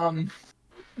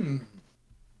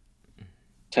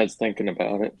 Ted's thinking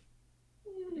about it.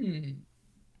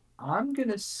 I'm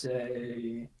gonna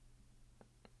say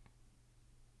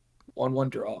 1-1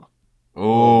 draw.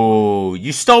 Oh,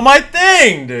 you stole my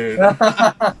thing, dude.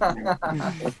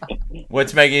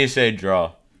 What's making you say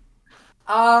draw?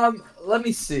 Let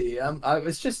me see.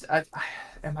 It's just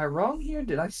am I wrong here?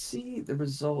 Did I see the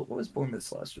result? What was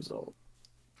Bournemouth's last result?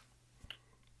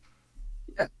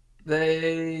 Yeah,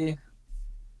 they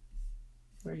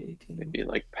were 18. Maybe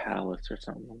like Palace or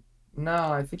something.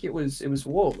 No, I think it was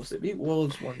Wolves. They beat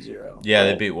Wolves 1-0. Yeah,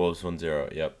 they beat Wolves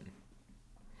 1-0. Yep.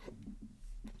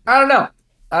 I don't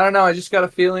know. I just got a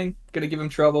feeling. Gonna give them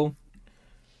trouble.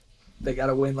 They got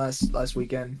a win last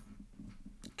weekend.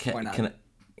 Why not?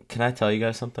 Can I tell you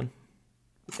guys something?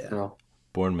 Yeah. No.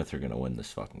 Bournemouth are gonna win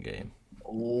this fucking game.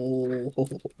 Oh.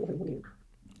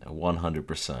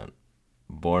 100%.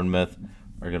 Bournemouth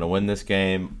are gonna win this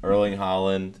game. Erling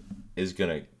Haaland is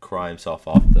gonna cry himself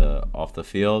off the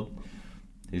field.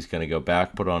 He's gonna go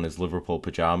back, put on his Liverpool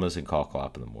pajamas, and call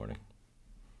Klopp in the morning.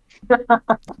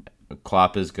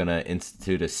 Klopp is gonna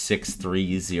institute a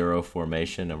 6-3-0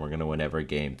 formation, and we're gonna win every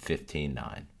game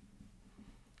 15-9.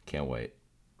 Can't wait.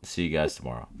 See you guys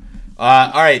tomorrow.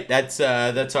 All right, that's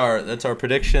our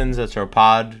predictions. That's our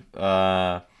pod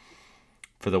for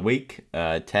the week.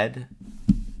 Ted,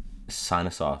 sign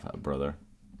us off, brother.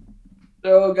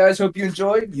 So, guys, hope you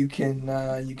enjoyed. You can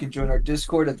join our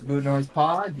Discord at the Boot North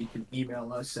Pod. You can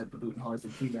email us at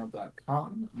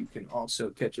thebootenhearth@gmail.com. You can also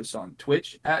catch us on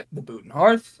Twitch at the Boot and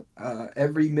Hearth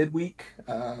every midweek,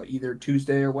 either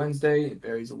Tuesday or Wednesday. It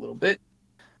varies a little bit.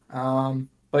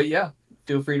 But yeah,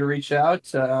 feel free to reach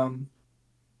out.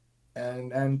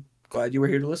 And glad you were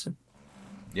here to listen.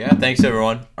 Yeah, thanks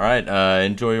everyone. All right,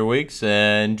 enjoy your weeks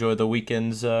and enjoy the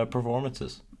weekend's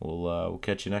performances. We'll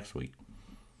catch you next week.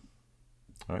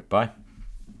 All right, bye.